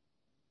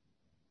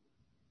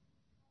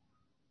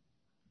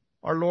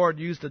 Our Lord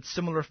used a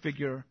similar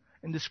figure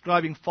in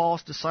describing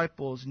false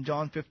disciples in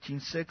John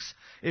 15:6.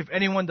 If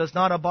anyone does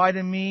not abide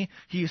in me,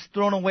 he is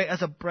thrown away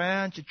as a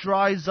branch. It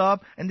dries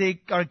up, and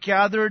they are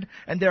gathered,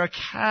 and they are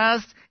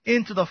cast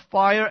into the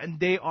fire,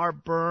 and they are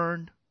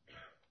burned.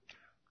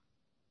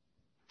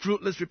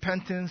 Fruitless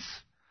repentance.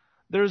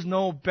 There is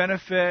no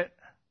benefit.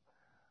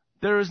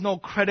 There is no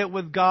credit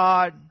with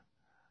God.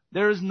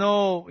 There is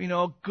no,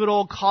 good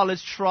old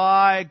college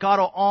try. God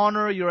will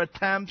honor your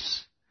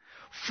attempts.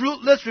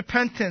 Fruitless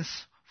repentance,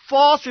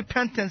 false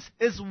repentance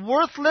is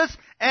worthless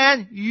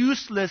and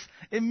useless.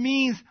 It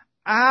means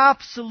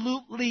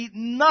absolutely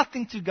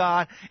nothing to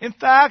God. In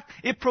fact,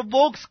 it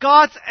provokes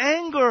God's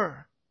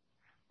anger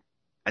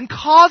and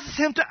causes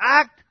Him to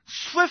act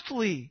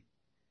swiftly,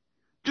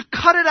 to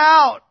cut it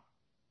out,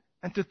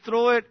 and to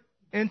throw it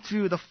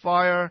into the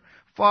fire.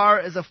 Fire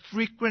is a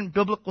frequent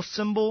biblical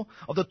symbol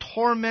of the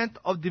torment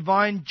of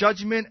divine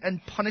judgment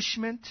and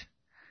punishment.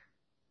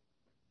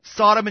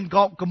 Sodom and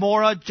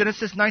Gomorrah,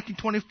 Genesis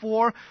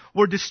 19:24,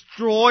 were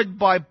destroyed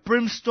by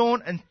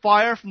brimstone and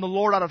fire from the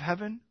Lord out of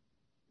heaven.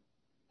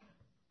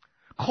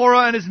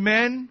 Korah and his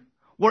men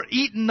were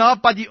eaten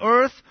up by the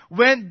earth,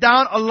 went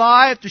down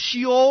alive to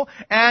Sheol,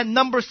 and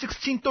Numbers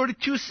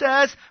 16:32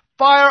 says,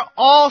 fire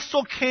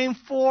also came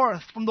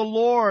forth from the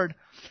Lord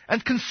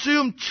and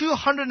consumed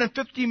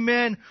 250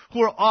 men who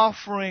were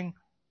offering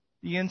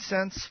the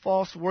incense,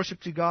 false worship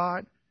to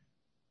God.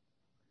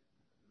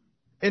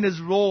 In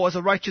His role as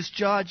a righteous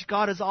judge,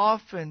 God is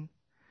often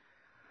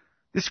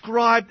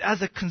described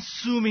as a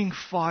consuming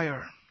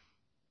fire.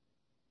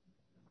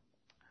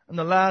 In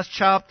the last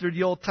chapter of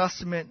the Old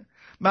Testament,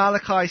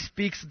 Malachi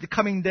speaks of the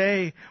coming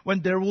day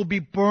when there will be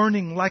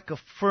burning like a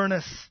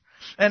furnace,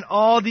 and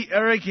all the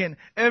arrogant,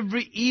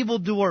 every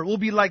evildoer will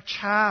be like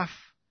chaff.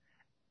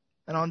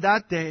 And on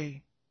that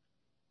day,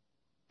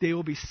 they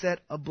will be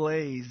set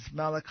ablaze.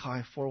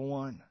 Malachi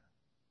 4:1.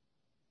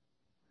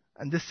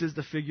 And this is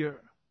the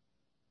figure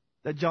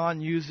that John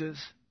uses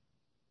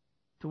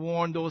to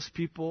warn those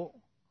people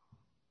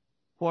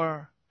who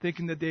are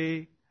thinking that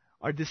they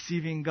are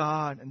deceiving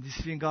God and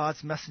deceiving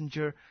God's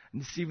messenger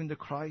and deceiving the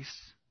Christ.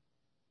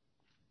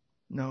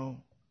 No.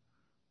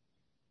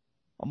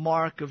 A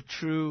mark of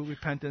true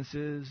repentance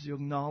is you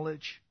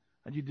acknowledge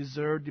that you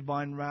deserve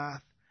divine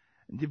wrath.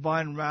 And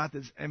divine wrath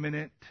is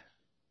imminent.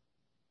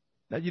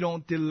 That you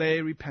don't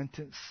delay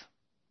repentance.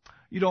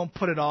 You don't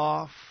put it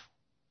off.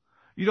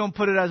 You don't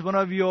put it as one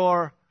of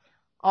your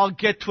I'll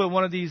get to it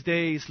one of these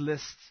days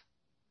list.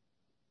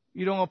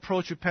 You don't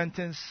approach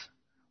repentance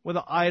with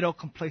an idle,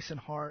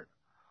 complacent heart.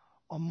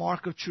 A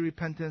mark of true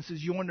repentance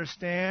is you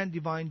understand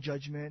divine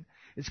judgment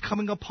is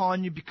coming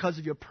upon you because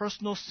of your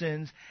personal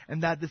sins,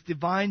 and that this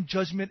divine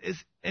judgment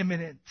is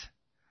imminent.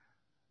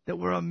 That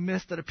we're a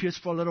mist that appears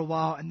for a little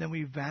while and then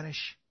we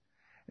vanish.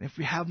 And if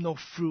we have no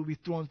fruit, we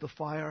throw into the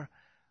fire.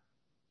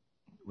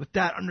 With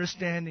that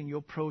understanding, you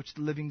approach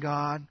the living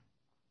God.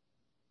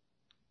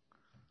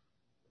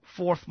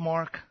 Fourth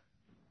mark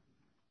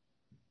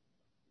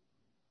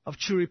of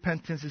true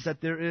repentance is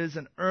that there is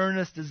an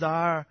earnest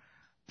desire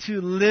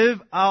to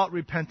live out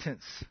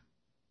repentance.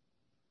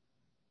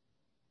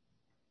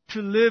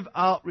 To live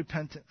out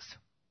repentance.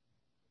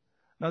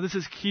 Now this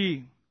is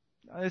key.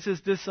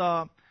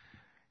 The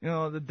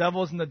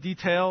devil's in the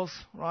details,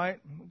 right?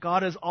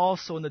 God is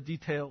also in the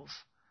details.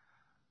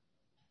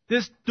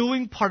 This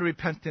doing part of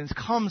repentance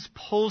comes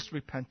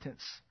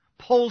post-repentance,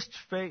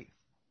 post-faith.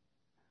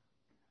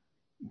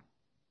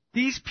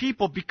 These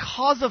people,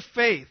 because of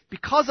faith,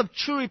 because of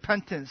true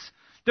repentance,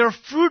 their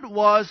fruit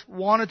was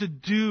wanted to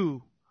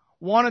do,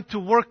 wanted to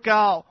work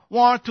out,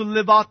 wanted to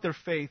live out their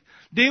faith.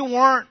 They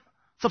weren't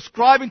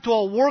subscribing to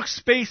a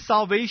works-based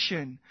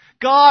salvation.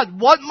 God,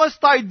 what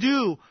must I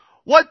do?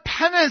 What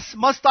penance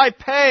must I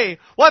pay?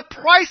 What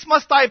price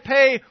must I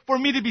pay for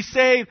me to be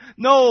saved?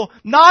 No,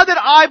 now that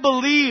I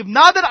believe,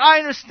 now that I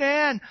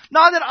understand,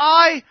 now that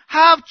I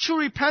have true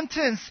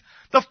repentance,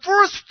 the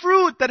first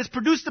fruit that is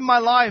produced in my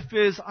life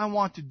is I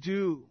want to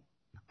do.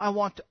 I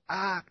want to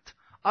act.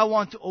 I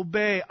want to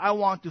obey. I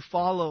want to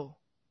follow.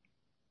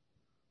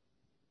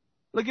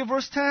 Look at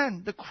verse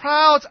 10. The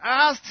crowds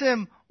asked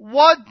him,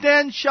 "What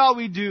then shall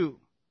we do?"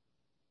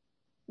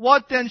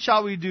 What then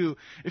shall we do?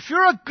 If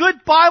you're a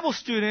good Bible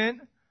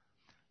student,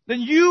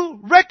 then you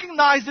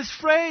recognize this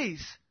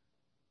phrase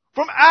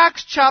from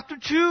Acts chapter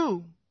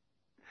 2.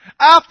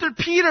 After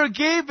Peter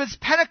gave his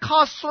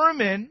Pentecost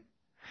sermon,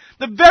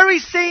 the very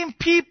same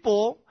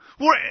people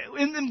who were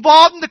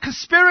involved in the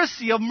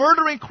conspiracy of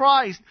murdering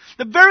Christ,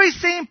 the very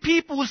same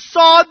people who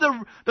saw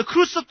the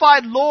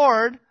crucified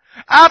Lord,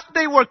 after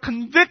they were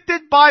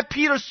convicted by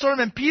Peter's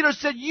sermon, Peter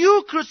said,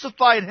 "You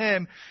crucified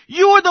him.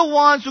 You are the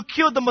ones who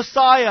killed the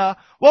Messiah."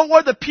 What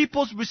were the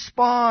people's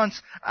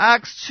response?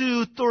 Acts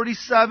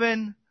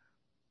 2:37.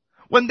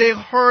 When they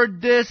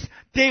heard this,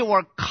 they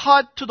were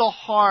cut to the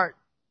heart.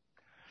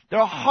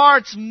 Their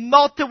hearts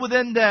melted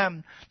within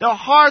them. Their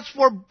hearts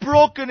were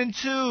broken in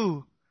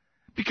two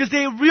because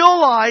they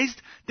realized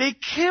they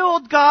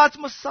killed God's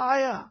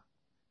Messiah.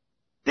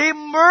 They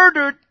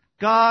murdered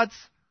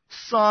God's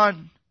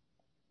Son.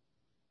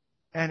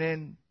 And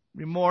in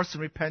remorse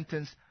and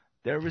repentance,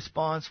 their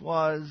response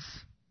was,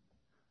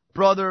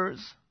 "Brothers,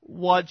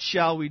 what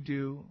shall we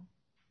do?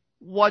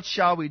 What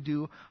shall we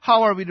do?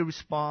 How are we to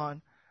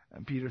respond?"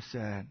 And Peter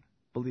said,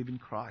 "Believe in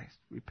Christ,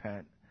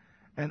 repent."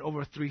 And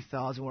over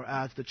 3,000 were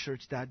added to the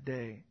church that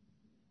day.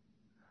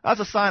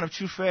 That's a sign of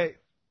true faith.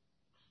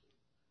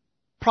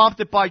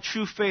 Prompted by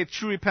true faith,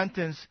 true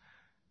repentance,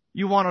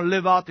 you want to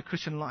live out the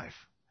Christian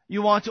life.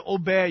 You want to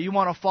obey. You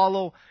want to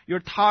follow. You're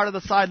tired of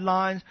the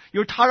sidelines.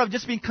 You're tired of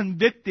just being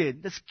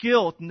convicted. This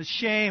guilt and the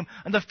shame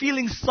and the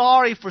feeling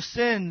sorry for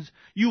sins.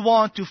 You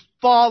want to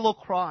follow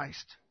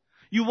Christ.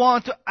 You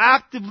want to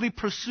actively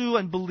pursue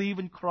and believe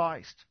in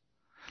Christ.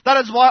 That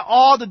is why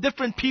all the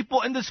different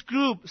people in this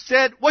group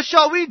said, "What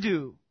shall we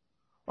do?"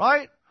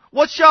 Right?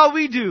 What shall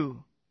we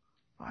do?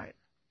 Right?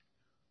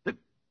 The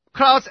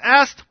crowds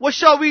asked, "What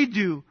shall we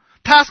do?"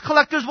 Tax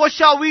collectors, "What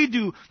shall we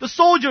do?" The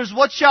soldiers,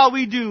 "What shall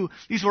we do?"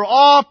 These were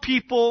all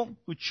people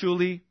who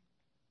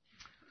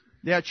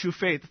they had true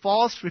faith.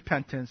 False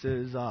repentance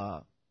is,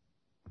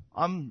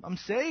 I'm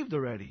saved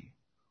already.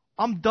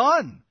 I'm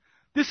done.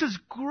 This is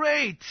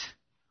great.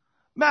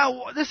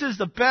 Man, this is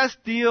the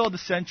best deal of the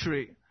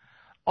century.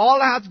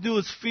 All I have to do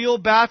is feel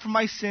bad for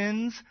my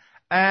sins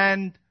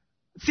and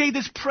say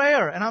this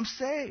prayer and I'm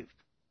saved.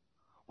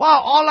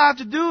 Wow, all I have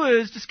to do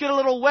is just get a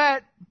little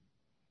wet.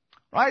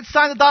 Right?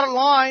 Sign the dotted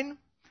line.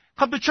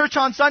 Come to church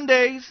on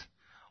Sundays.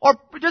 Or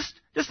just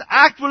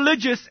act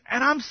religious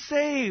and I'm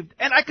saved.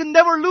 And I can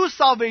never lose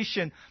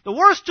salvation. The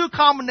worst two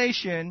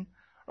combination,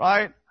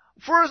 right?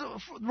 First,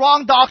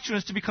 wrong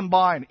doctrines to be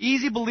combined.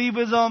 Easy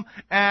believism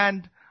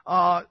and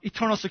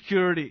eternal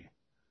security.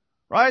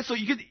 Right? So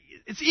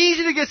it's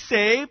easy to get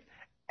saved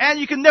and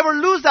you can never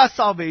lose that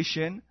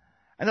salvation.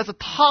 And that's a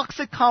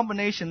toxic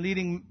combination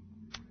leading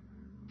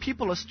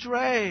people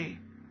astray,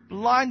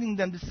 blinding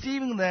them,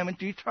 deceiving them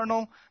into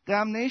eternal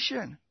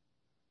damnation.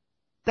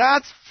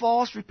 That's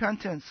false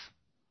repentance.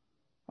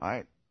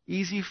 Right?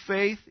 Easy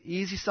faith,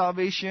 easy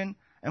salvation,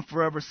 and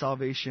forever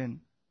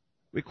salvation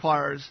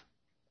requires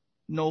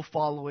no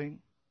following,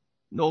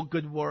 no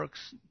good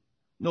works,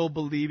 no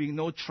believing,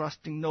 no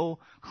trusting, no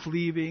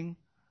cleaving,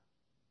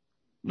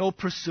 no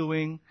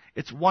pursuing.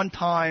 It's one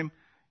time,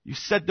 you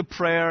said the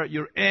prayer,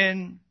 you're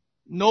in,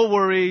 no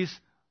worries.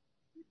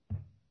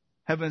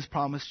 Heaven's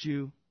promised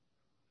you.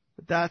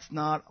 But that's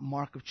not a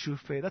mark of true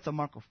faith. That's a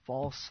mark of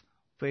false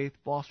faith,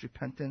 false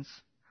repentance.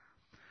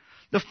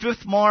 The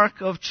fifth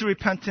mark of true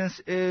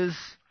repentance is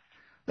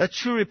that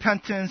true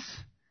repentance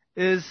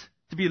is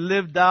to be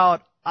lived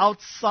out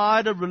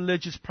outside of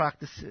religious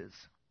practices.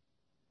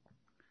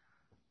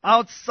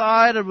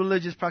 Outside of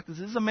religious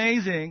practices. It's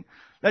amazing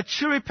that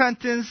true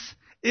repentance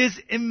is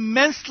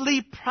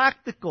immensely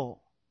practical.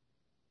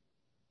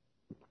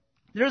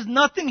 There's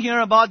nothing here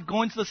about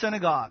going to the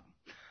synagogue.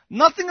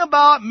 Nothing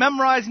about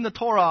memorizing the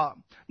Torah.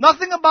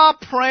 Nothing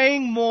about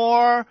praying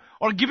more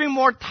or giving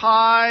more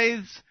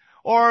tithes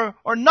or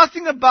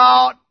nothing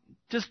about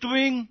just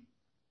doing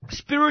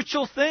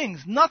spiritual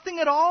things, nothing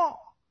at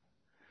all.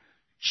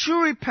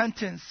 True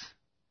repentance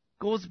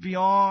goes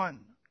beyond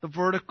the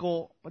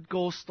vertical, but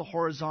goes to the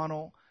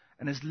horizontal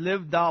and is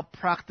lived out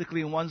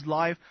practically in one's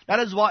life. That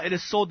is why it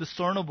is so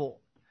discernible.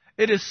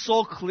 It is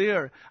so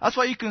clear. That's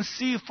why you can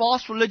see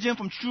false religion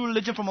from true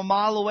religion from a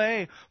mile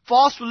away.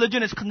 False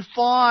religion is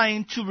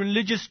confined to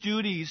religious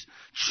duties.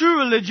 True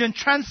religion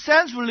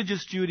transcends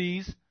religious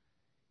duties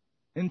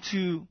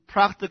into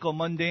practical,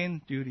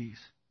 mundane duties.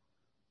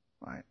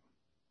 Right?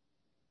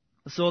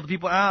 So the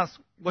people ask,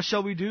 what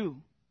shall we do?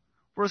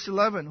 Verse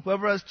 11,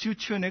 whoever has 2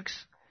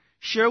 tunics,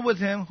 share with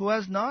him who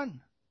has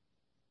none.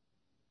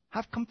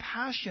 Have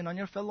compassion on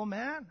your fellow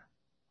man.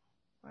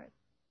 Right?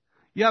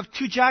 You have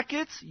 2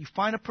 jackets, you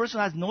find a person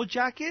who has no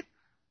jacket,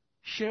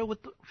 share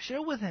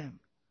with him.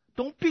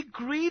 Don't be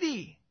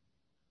greedy.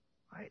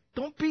 Right?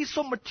 Don't be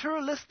so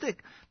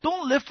materialistic.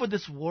 Don't live for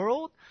this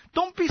world.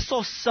 Don't be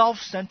so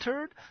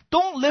self-centered.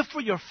 Don't live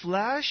for your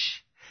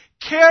flesh.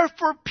 Care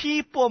for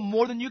people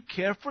more than you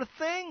care for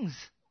things.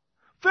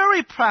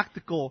 Very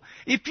practical.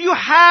 If you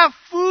have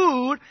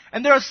food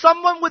and there's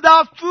someone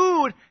without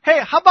food, hey,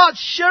 how about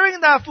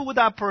sharing that food with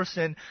that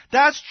person?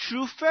 That's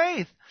true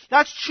faith.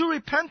 That's true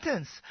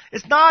repentance.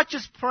 It's not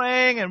just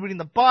praying and reading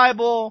the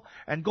Bible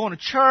and going to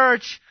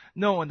church.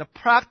 No, in the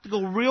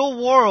practical,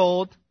 real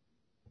world,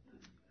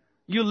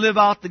 you live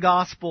out the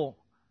gospel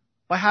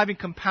by having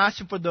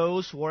compassion for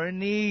those who are in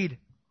need.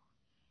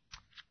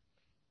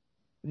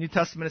 The New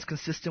Testament is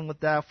consistent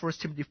with that. 1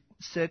 Timothy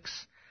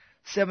 6,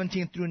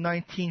 17 through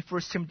 19.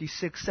 1 Timothy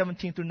 6,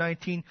 17 through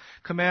 19.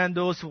 Command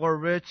those who are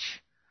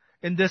rich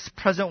in this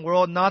present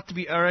world not to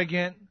be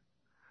arrogant,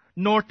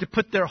 nor to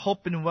put their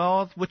hope in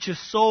wealth, which is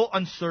so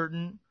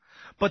uncertain,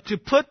 but to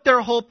put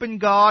their hope in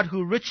God,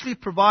 who richly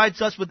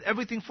provides us with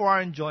everything for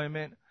our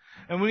enjoyment.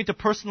 And we need to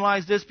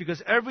personalize this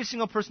because every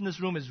single person in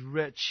this room is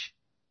rich.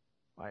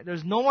 Right?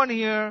 There's no one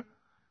here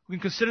who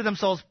can consider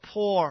themselves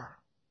poor.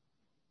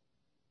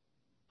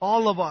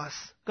 All of us,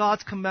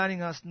 God's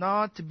commanding us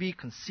not to be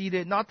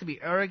conceited, not to be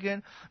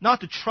arrogant,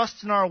 not to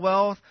trust in our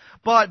wealth,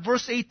 but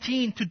verse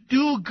 18, to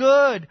do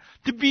good,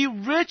 to be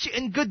rich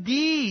in good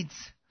deeds,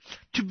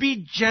 to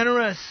be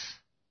generous,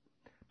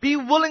 be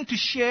willing to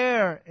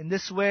share. In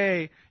this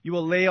way, you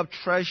will lay up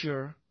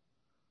treasure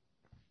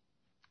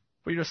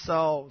for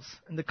yourselves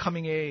in the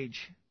coming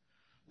age,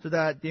 so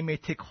that they may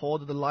take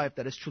hold of the life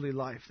that is truly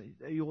life.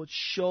 That you will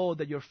show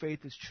that your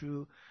faith is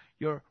true,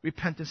 your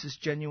repentance is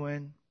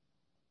genuine.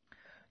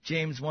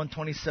 James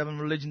 1:27,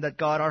 religion that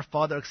God our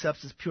Father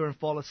accepts as pure and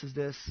flawless is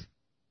this: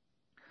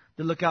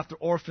 to look after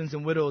orphans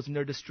and widows in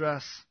their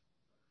distress,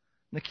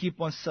 and to keep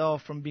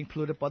oneself from being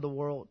polluted by the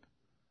world.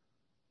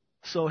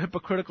 So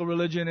hypocritical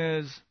religion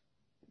is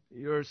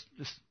your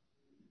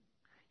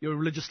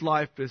religious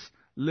life is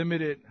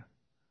limited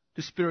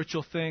to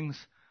spiritual things.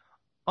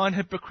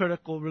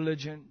 Unhypocritical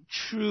religion,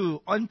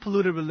 true,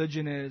 unpolluted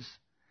religion is,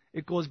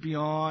 it goes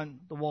beyond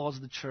the walls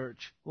of the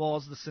church,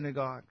 walls of the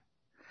synagogue.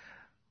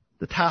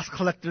 The tax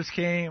collectors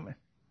came,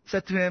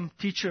 said to him,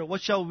 "Teacher,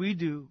 what shall we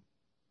do?"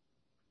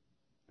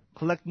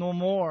 Collect no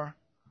more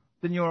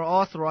than you are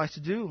authorized to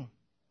do.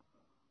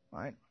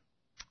 Right?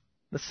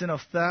 The sin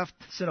of theft,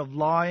 sin of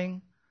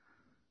lying,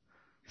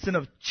 sin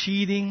of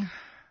cheating,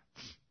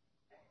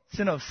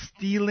 sin of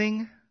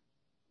stealing.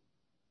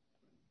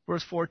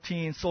 Verse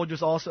 14,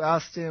 soldiers also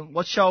asked him,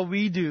 "What shall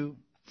we do?"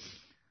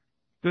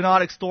 Do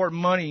not extort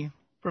money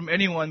from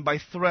anyone by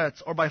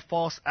threats or by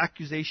false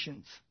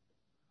accusations.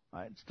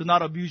 Right? Do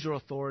not abuse your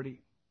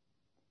authority.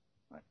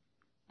 Right?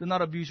 Do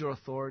not abuse your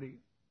authority.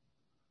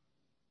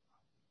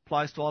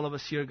 Applies to all of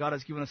us here. God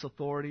has given us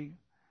authority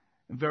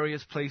in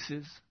various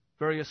places,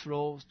 various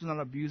roles. Do not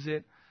abuse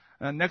it.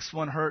 And the next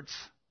one hurts.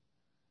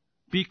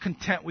 Be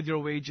content with your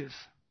wages.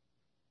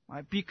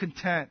 Right? Be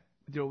content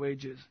with your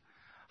wages.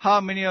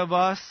 How many of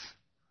us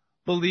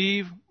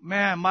believe,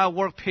 man, my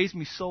work pays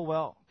me so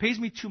well, pays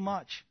me too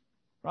much,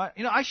 right?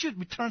 You know, I should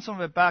return some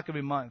of it back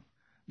every month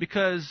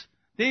because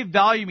they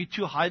value me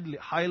too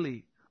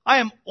highly. I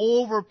am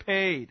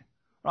overpaid,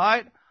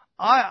 right?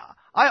 I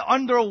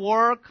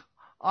underwork.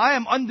 I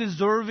am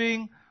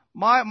undeserving.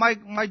 My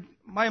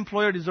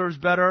employer deserves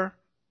better.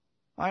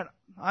 Right?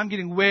 I'm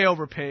getting way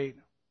overpaid.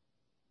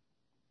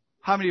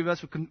 How many of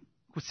us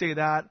would say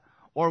that?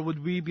 Or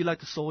would we be like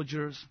the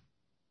soldiers,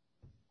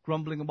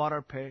 grumbling about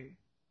our pay?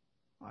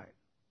 Right.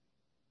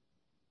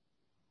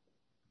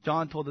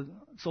 John told the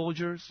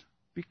soldiers,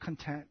 be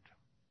content.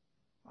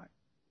 Right.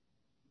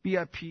 Be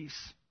at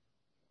peace.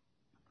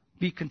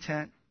 Be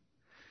content.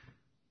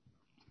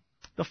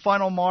 The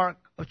final mark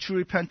of true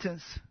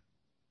repentance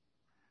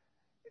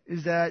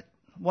is that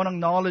one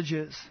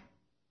acknowledges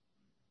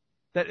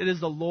that it is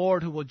the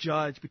Lord who will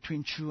judge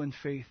between true and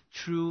faith,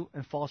 true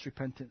and false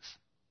repentance.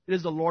 It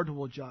is the Lord who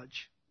will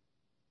judge.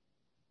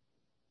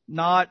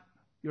 Not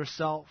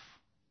yourself,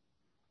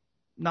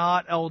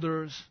 not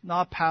elders,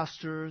 not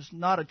pastors,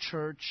 not a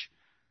church,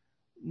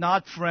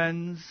 not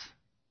friends,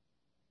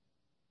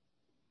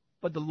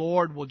 but the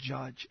Lord will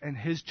judge, and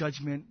His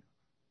judgment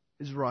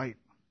is right.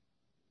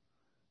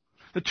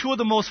 The two of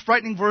the most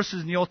frightening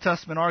verses in the Old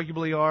Testament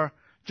arguably are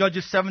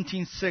Judges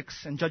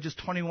 17:6 and Judges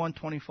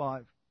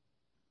 21:25.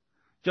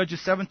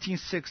 Judges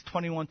 17:6,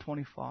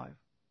 21:25.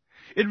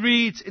 It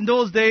reads, in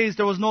those days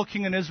there was no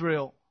king in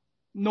Israel,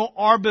 no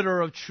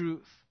arbiter of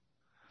truth,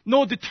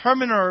 no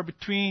determiner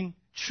between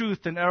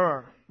truth and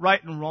error,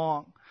 right and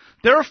wrong.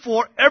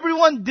 Therefore,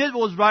 everyone did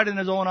what was right in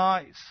his own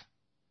eyes.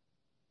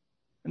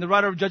 And the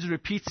writer of Judges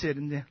repeats it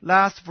in the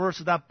last verse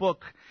of that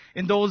book.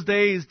 In those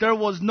days, there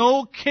was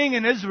no king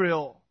in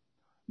Israel,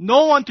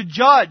 no one to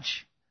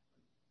judge.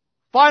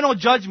 Final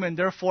judgment,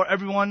 therefore,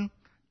 everyone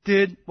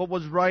did what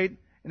was right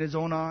in his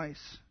own eyes.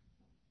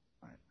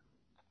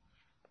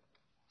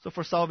 So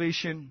for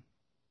salvation,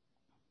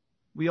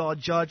 we all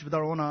judge with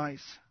our own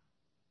eyes.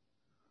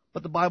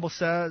 But the Bible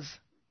says,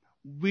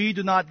 we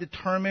do not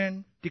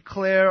determine,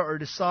 declare, or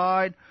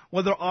decide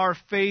whether our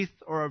faith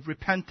or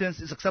repentance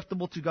is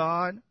acceptable to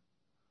God.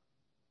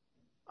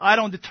 I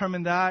don't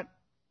determine that.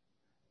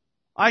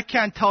 I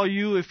can't tell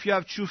you if you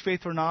have true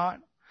faith or not.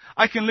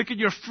 I can look at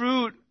your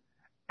fruit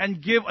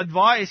and give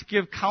advice,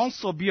 give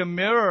counsel, be a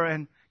mirror,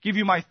 and give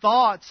you my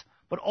thoughts.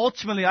 But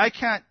ultimately, I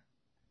can't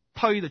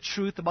tell you the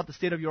truth about the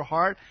state of your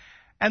heart.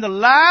 And the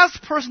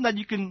last person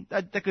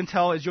that can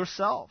tell is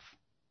yourself.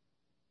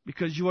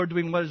 Because you are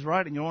doing what is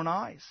right in your own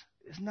eyes.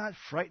 Isn't that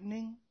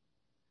frightening?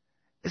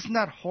 Isn't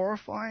that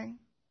horrifying?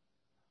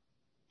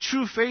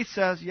 True faith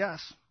says,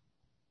 yes,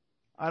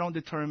 I don't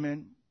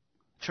determine.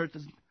 Church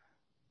doesn't.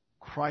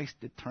 Christ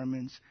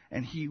determines,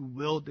 and He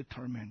will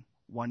determine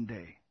one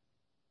day.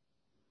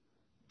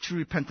 True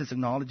repentance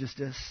acknowledges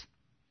this.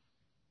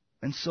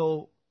 And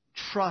so,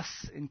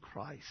 trust in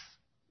Christ.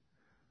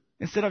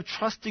 Instead of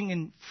trusting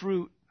in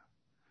fruit,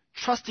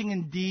 trusting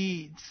in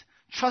deeds,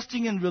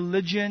 trusting in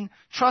religion,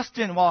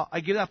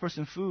 I gave that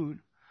person food.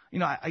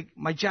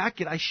 My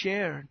jacket, I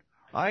shared.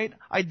 Right?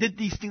 I did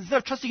these things. Instead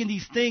of trusting in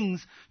these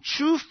things,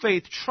 true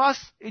faith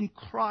trusts in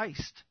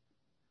Christ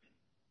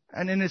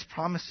and in His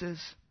promises.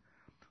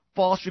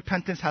 False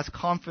repentance has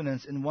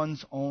confidence in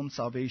one's own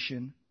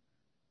salvation.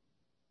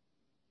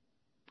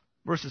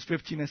 Verses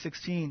 15 and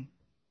 16.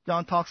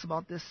 John talks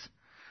about this.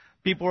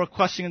 People are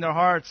questioning in their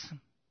hearts,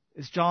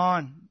 is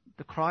John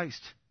the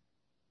Christ?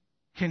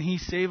 Can he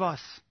save us?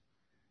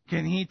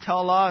 Can he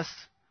tell us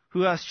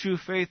who has true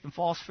faith and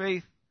false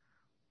faith?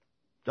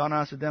 John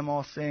answered them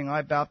all, saying,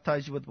 I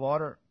baptize you with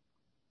water,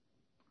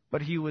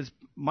 but he who is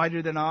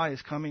mightier than I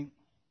is coming,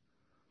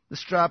 the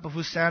strap of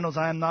whose sandals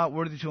I am not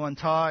worthy to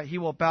untie. He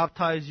will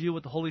baptize you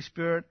with the Holy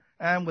Spirit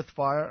and with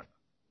fire.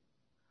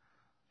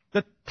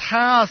 The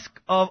task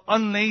of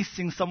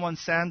unlacing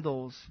someone's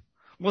sandals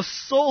was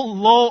so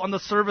low on the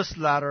service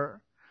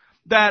ladder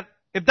that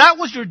if that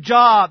was your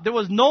job, there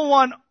was no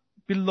one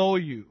below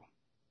you.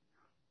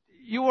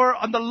 You were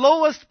on the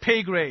lowest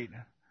pay grade.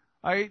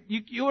 Right?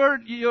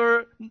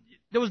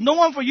 There was no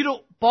one for you to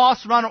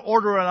boss around or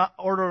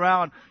order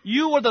around.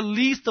 You were the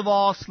least of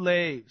all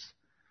slaves.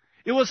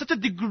 It was such a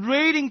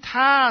degrading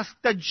task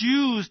that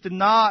Jews did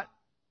not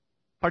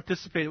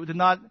participate, did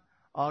not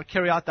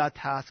carry out that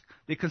task.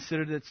 They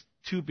considered it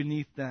too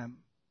beneath them.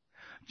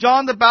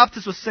 John the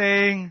Baptist was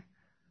saying,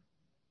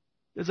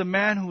 there's a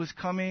man who is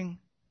coming,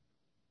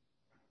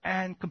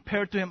 and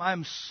compared to him, I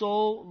am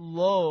so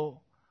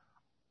low,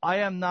 I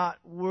am not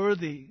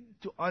worthy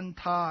to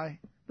untie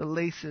the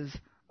laces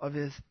of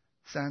his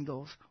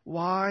sandals.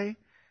 Why?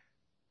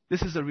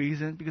 This is the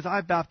reason. Because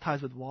I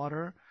baptize with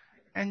water,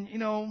 and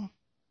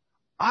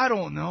I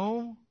don't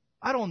know.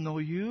 I don't know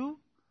you.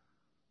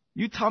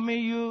 You tell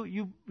me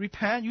you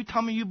repent. You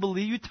tell me you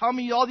believe. You tell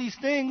me all these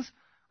things.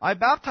 I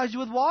baptize you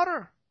with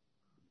water.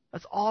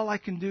 That's all I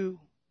can do.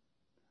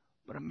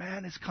 But a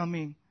man is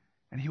coming,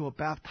 and he will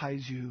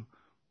baptize you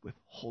with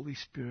Holy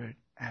Spirit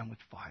and with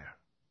fire.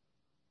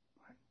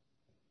 Right?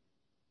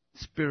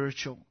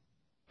 Spiritual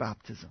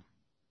baptism.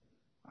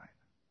 Right?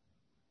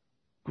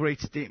 Great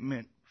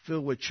statement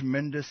filled with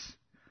tremendous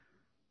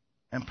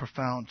and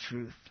profound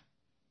truth.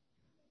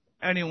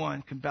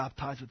 Anyone can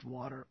baptize with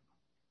water.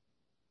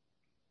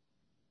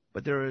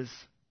 But there is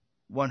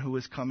one who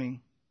is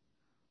coming.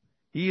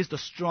 He is the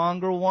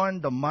stronger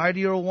one, the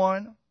mightier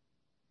one.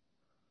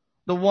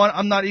 The one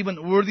I'm not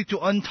even worthy to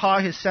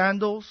untie his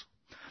sandals.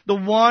 The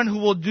one who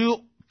will do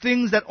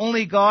things that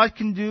only God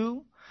can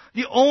do.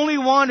 The only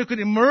one who can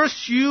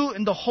immerse you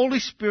in the Holy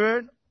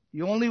Spirit.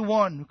 The only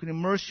one who can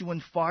immerse you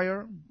in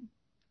fire.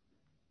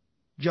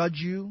 Judge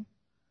you.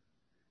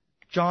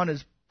 John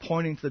is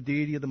pointing to the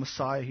deity of the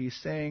Messiah. He's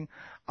saying,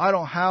 I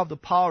don't have the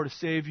power to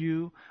save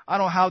you. I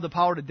don't have the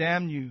power to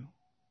damn you.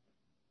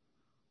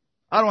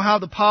 I don't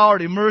have the power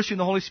to immerse you in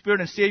the Holy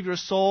Spirit and save your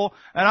soul.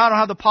 And I don't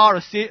have the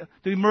power to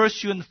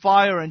immerse you in the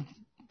fire and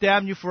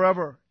damn you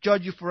forever,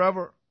 judge you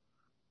forever.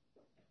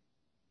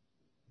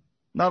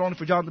 Not only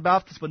for John the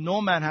Baptist, but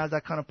no man has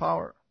that kind of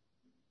power.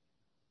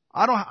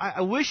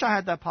 I wish I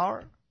had that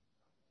power.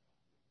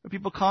 When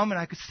people come and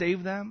I could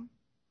save them.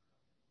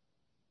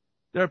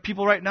 There are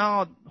people right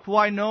now who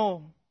I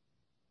know,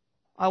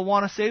 I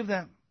want to save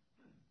them.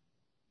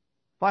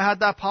 If I had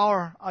that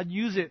power, I'd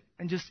use it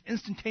and just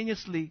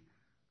instantaneously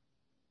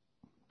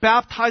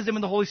baptize them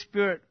in the Holy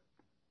Spirit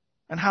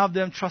and have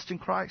them trust in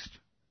Christ.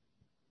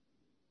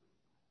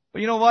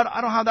 But you know what?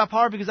 I don't have that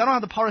power because I don't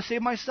have the power to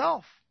save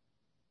myself.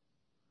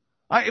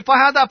 If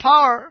I had that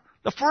power,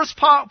 the first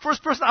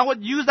person I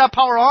would use that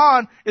power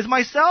on is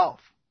myself.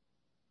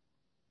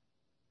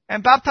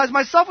 And baptize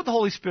myself with the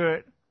Holy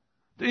Spirit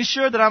to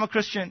ensure that I'm a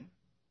Christian.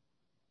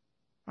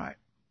 Right?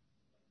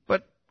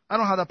 But I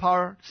don't have the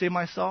power to save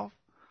myself.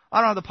 I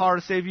don't have the power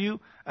to save you.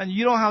 And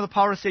you don't have the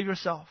power to save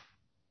yourself.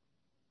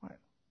 Right?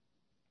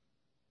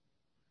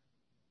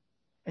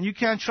 And you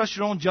can't trust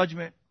your own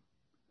judgment.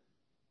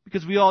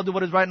 Because we all do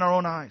what is right in our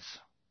own eyes.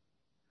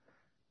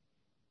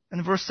 And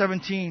in verse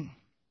 17,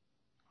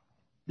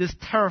 this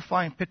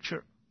terrifying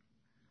picture.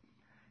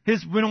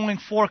 His winnowing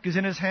fork is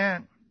in his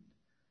hand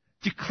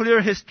to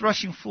clear his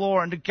threshing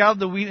floor and to gather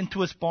the wheat into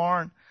his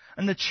barn,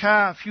 and the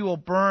chaff he will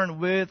burn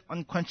with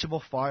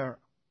unquenchable fire.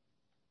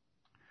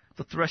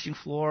 The threshing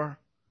floor,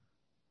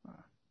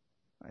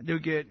 they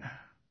would get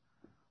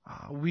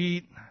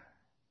wheat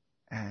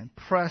and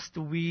press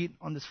the wheat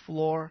on this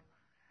floor,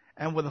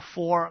 and with a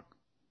fork,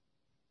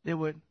 they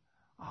would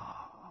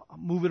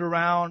move it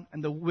around,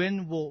 and the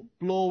wind will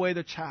blow away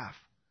the chaff.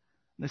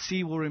 And the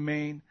seed will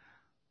remain.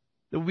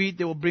 The wheat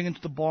they will bring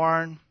into the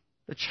barn,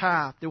 the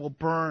chaff they will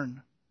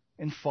burn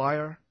in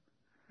fire.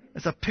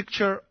 It's a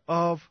picture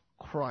of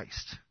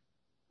Christ.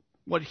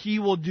 What He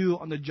will do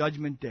on the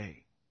judgment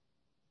day.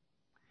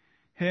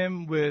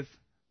 Him with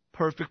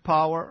perfect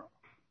power,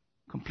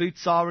 complete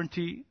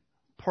sovereignty,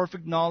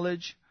 perfect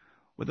knowledge,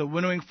 with a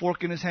winnowing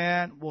fork in His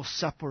hand, will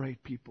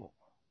separate people.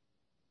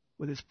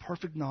 With His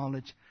perfect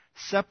knowledge,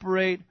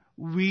 separate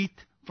wheat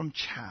from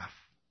chaff.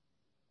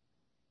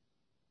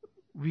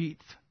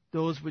 Wheat,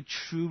 those with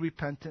true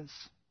repentance,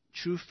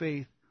 true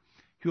faith,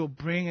 He will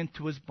bring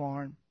into His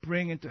barn,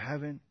 bring into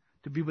heaven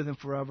to be with Him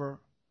forever.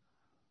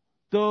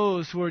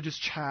 Those who are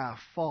just chaff,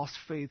 false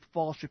faith,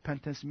 false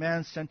repentance,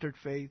 man-centered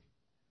faith,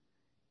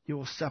 He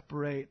will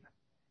separate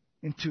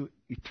into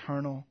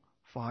eternal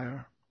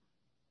fire.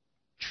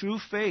 True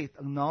faith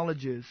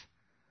acknowledges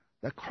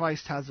that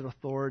Christ has the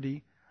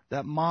authority,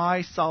 that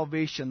my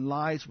salvation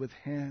lies with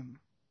Him,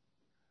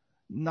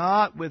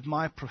 not with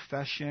my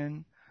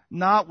profession,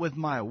 not with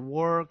my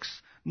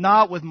works,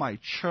 not with my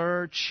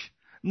church,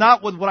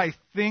 not with what I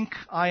think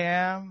I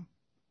am.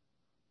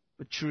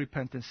 But true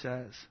repentance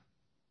says,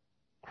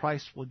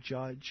 Christ will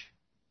judge,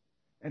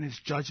 and His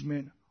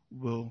judgment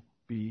will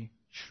be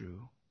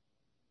true.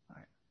 All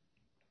right.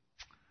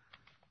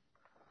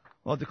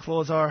 Well, to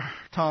close our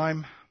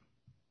time,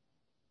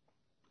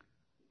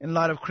 in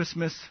light of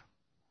Christmas,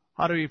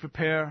 how do we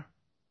prepare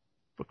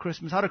for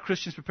Christmas? How do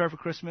Christians prepare for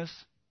Christmas?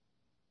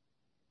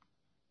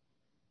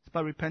 It's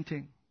by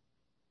repenting.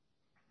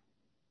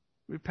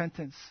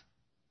 Repentance.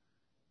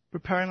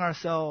 Preparing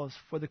ourselves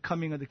for the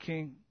coming of the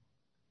King.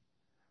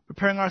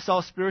 Preparing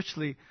ourselves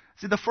spiritually.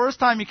 See, the first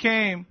time He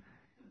came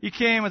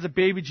as a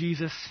baby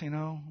Jesus,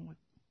 with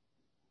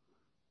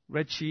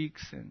red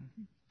cheeks and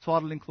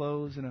swaddling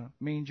clothes in a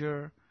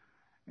manger,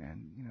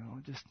 and,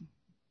 just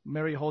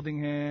Mary holding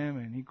Him,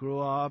 and He grew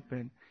up,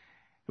 and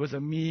He was a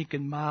meek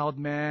and mild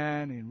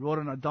man, and He rode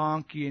on a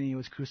donkey, and He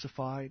was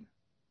crucified.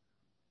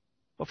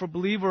 But for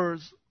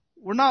believers,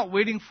 we're not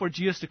waiting for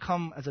Jesus to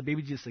come as a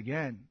baby Jesus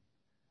again.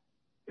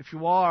 If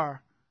you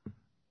are,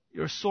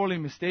 you're sorely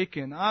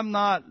mistaken. I'm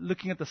not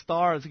looking at the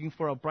stars, looking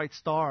for a bright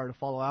star to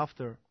follow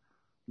after.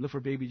 Look for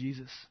baby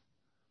Jesus.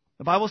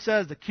 The Bible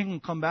says the King will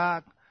come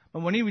back,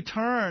 but when He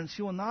returns,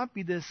 He will not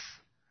be this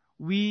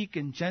weak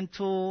and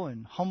gentle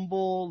and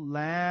humble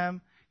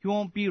lamb. He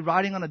won't be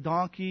riding on a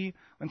donkey.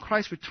 When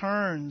Christ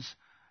returns,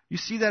 you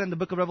see that in the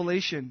book of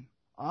Revelation.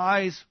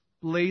 Eyes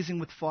blazing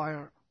with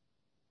fire.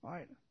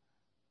 Right?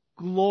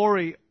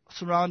 Glory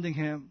surrounding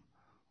Him.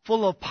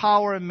 Full of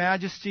power and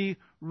majesty,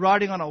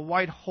 riding on a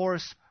white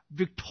horse,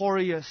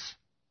 victorious,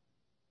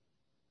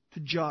 to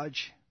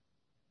judge,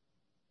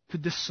 to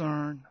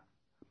discern,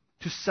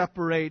 to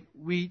separate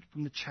wheat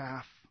from the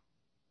chaff.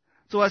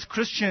 So as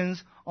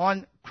Christians,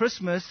 on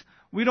Christmas,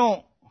 we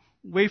don't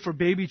wait for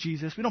baby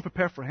Jesus. We don't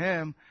prepare for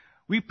Him.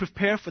 We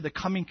prepare for the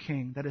coming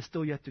King that is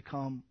still yet to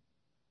come.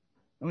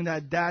 And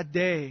that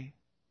day,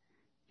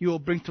 He will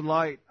bring to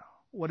light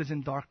what is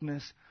in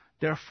darkness.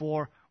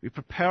 Therefore, we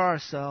prepare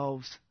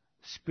ourselves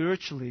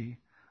spiritually,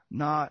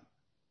 not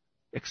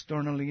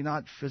externally,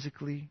 not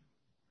physically.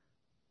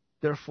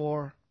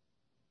 Therefore,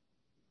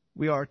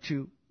 we are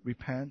to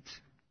repent.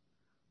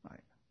 Right?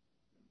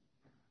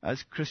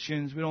 As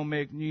Christians, we don't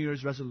make New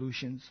Year's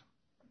resolutions.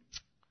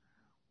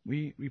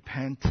 We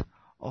repent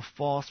of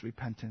false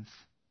repentance.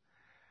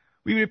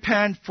 We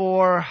repent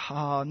for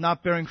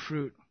not bearing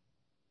fruit.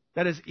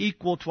 That is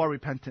equal to our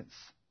repentance.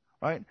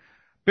 Right?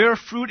 Bear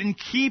fruit in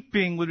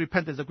keeping with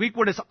repentance. The Greek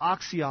word is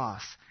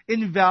axios,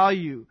 in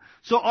value.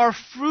 So our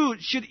fruit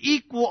should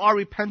equal our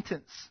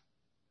repentance.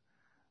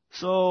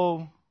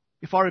 So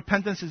if our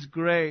repentance is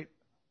great,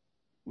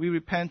 we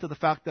repent of the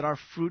fact that our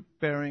fruit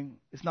bearing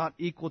is not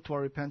equal to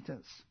our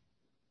repentance.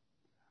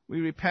 We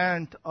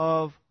repent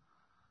of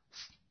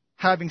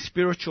having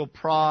spiritual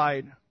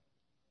pride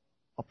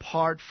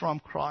apart from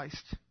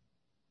Christ.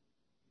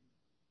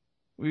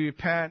 We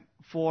repent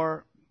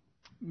for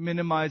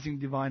minimizing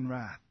divine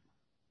wrath.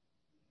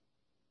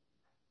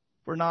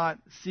 for not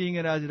seeing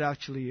it as it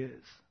actually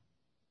is,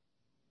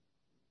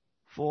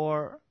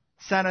 for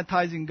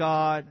sanitizing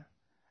God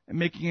and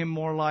making Him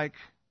more like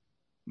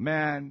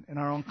man in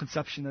our own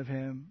conception of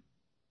Him,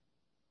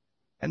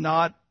 and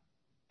not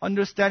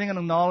understanding and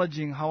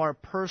acknowledging how our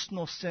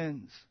personal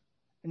sins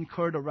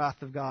incur the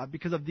wrath of God.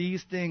 Because of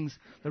these things,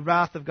 the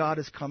wrath of God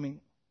is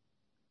coming.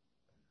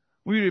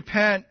 We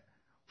repent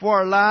for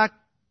our lack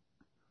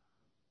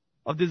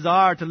of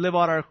desire to live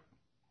out our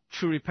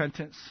true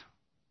repentance.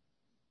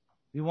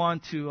 We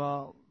want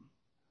to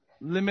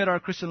limit our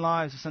Christian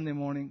lives to Sunday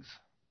mornings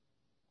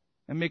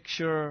and make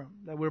sure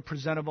that we're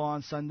presentable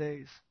on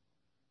Sundays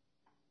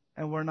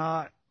and we're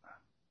not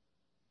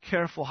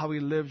careful how we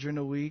live during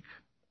the week.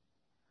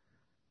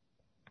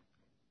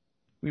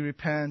 We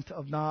repent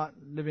of not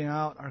living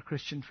out our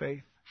Christian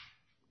faith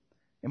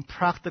in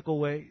practical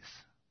ways,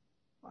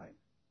 right?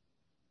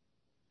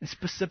 In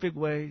specific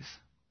ways.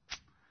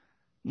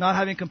 Not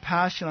having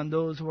compassion on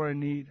those who are in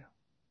need.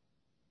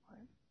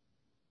 Right?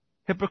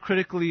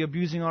 Hypocritically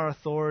abusing our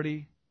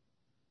authority.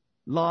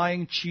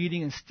 Lying,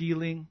 cheating, and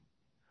stealing.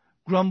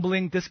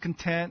 Grumbling,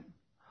 discontent.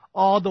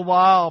 All the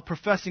while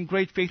professing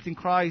great faith in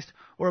Christ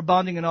or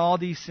abounding in all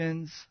these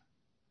sins.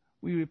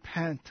 We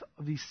repent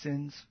of these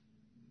sins.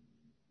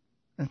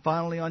 And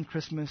finally, on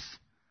Christmas,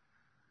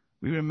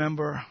 we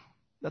remember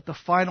that the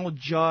final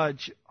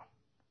judge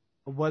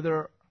of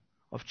whether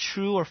of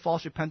true or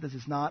false repentance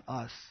is not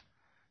us.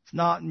 It's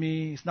not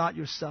me. It's not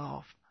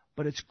yourself.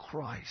 But it's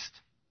Christ.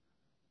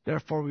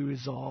 Therefore, we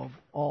resolve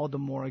all the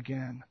more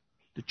again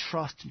to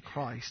trust in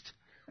Christ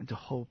and to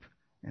hope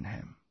in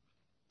Him.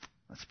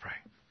 Let's pray.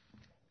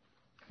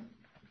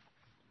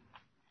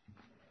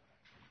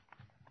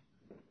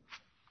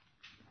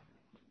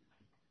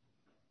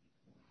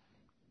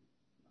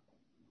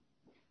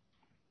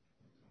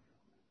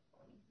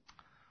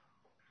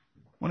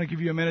 I want to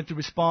give you a minute to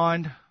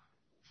respond.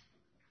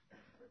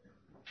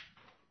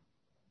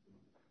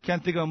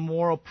 Can't think of a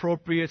more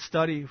appropriate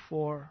study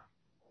for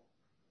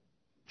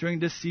during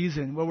this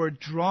season where we're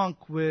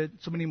drunk with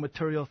so many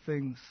material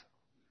things,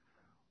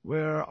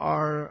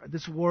 where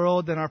this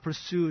world and our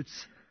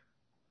pursuits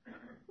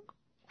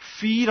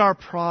feed our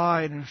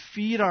pride and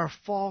feed our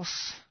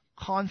false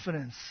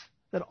confidence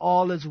that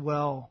all is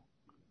well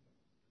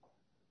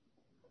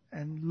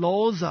and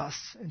lulls us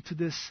into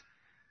this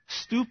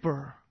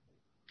stupor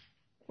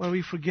where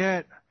we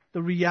forget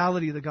the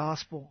reality of the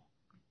gospel.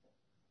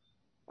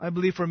 I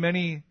believe for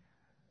many,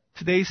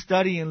 today's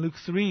study in Luke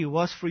 3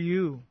 was for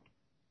you.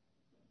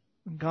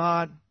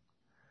 God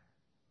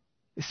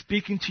is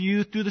speaking to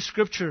you through the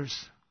Scriptures,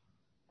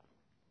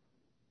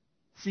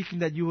 seeking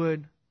that you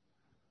would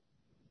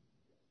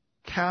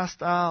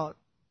cast out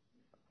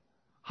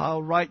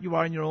how right you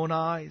are in your own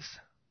eyes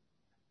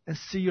and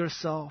see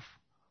yourself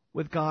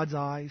with God's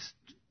eyes,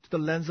 to the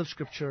lens of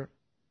Scripture,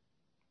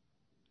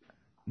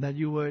 that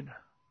you would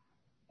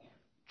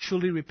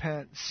truly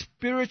repent,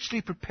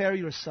 spiritually prepare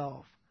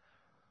yourself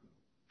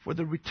for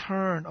the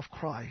return of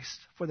Christ,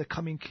 for the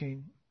coming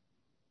King.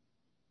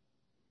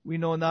 We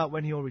know not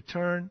when He will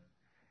return.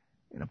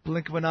 In a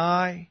blink of an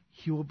eye,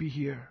 He will be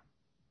here.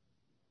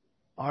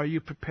 Are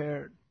you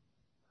prepared?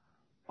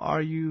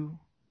 Are you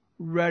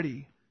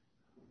ready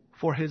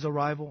for His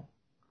arrival?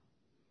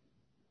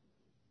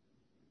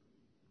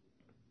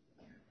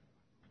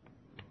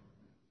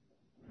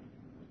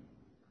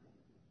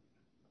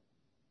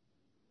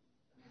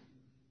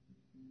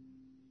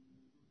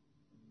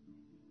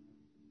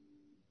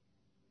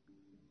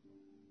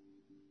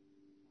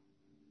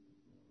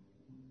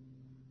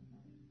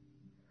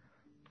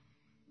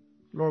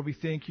 Lord, we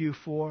thank you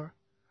for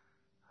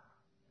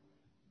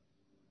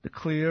the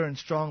clear and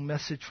strong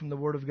message from the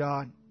Word of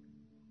God.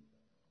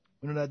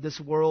 We know that this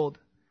world,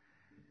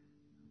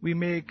 we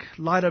make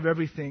light of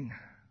everything.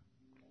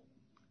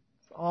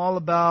 It's all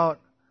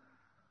about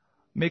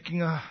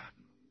making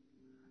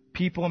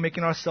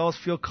ourselves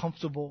feel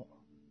comfortable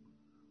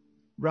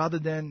rather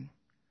than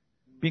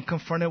being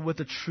confronted with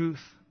the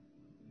truth.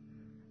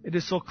 It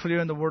is so clear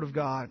in the Word of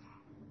God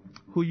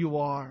who you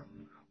are,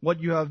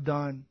 what you have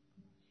done,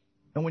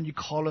 and when you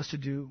call us to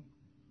do.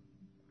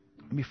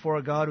 And before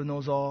a God who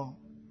knows all,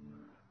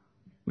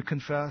 we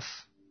confess,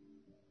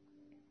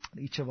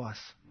 each of us,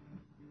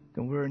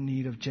 that we're in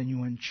need of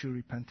genuine, true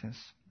repentance.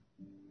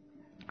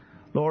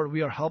 Lord,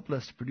 we are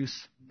helpless to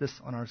produce this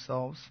on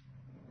ourselves.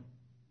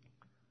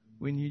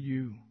 We need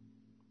you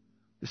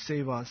to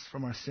save us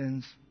from our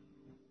sins.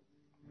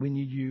 We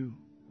need you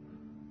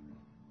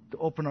to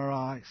open our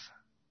eyes.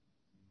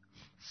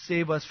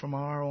 Save us from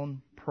our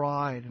own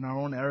pride and our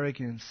own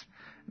arrogance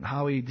and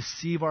how we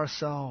deceive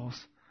ourselves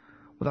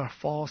with our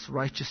false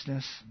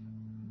righteousness.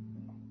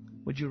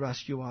 Would you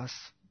rescue us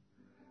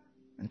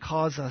and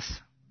cause us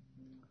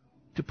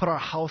to put our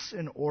house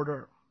in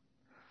order,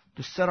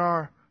 to set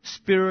our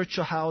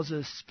spiritual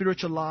houses,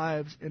 spiritual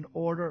lives in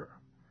order,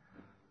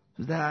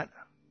 so that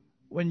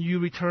when you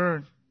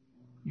return,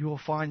 you will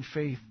find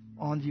faith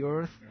on the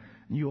earth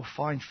and you will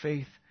find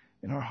faith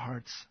in our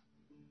hearts.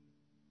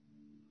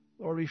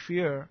 Lord, we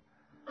fear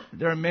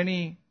there are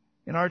many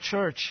in our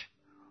church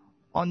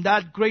on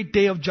that great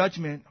day of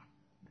judgment,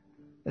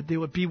 that they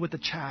would be with the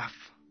chaff,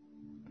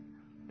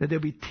 that they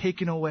would be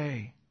taken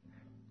away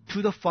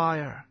to the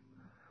fire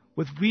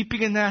with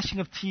weeping and gnashing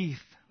of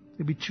teeth. It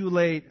would be too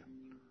late.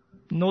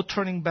 No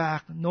turning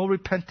back, no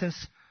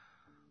repentance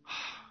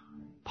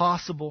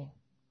possible.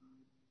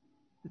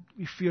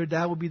 We fear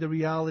that would be the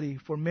reality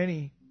for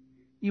many,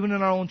 even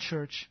in our own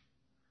church.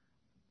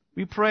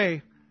 We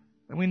pray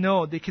and we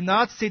know they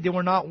cannot say they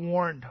were not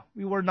warned.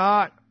 We were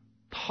not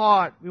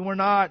taught. We were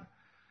not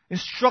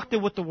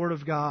instructed with the Word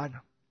of God.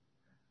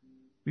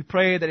 We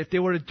pray that if they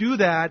were to do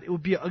that, it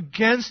would be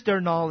against their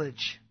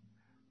knowledge.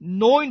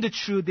 Knowing the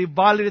truth, they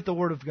violated the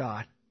Word of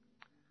God.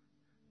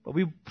 But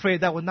we pray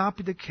that would not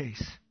be the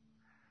case.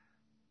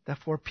 That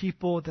for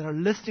people that are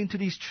listening to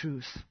these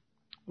truths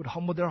would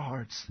humble their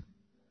hearts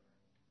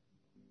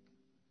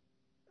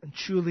and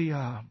truly,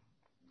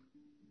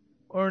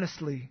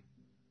 earnestly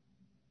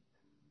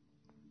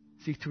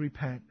seek to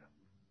repent,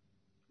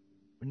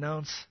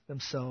 renounce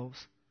themselves,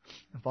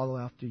 and follow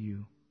after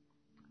you.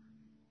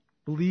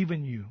 Believe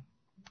in you.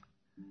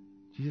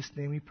 In Jesus'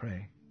 name we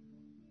pray.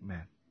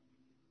 Amen.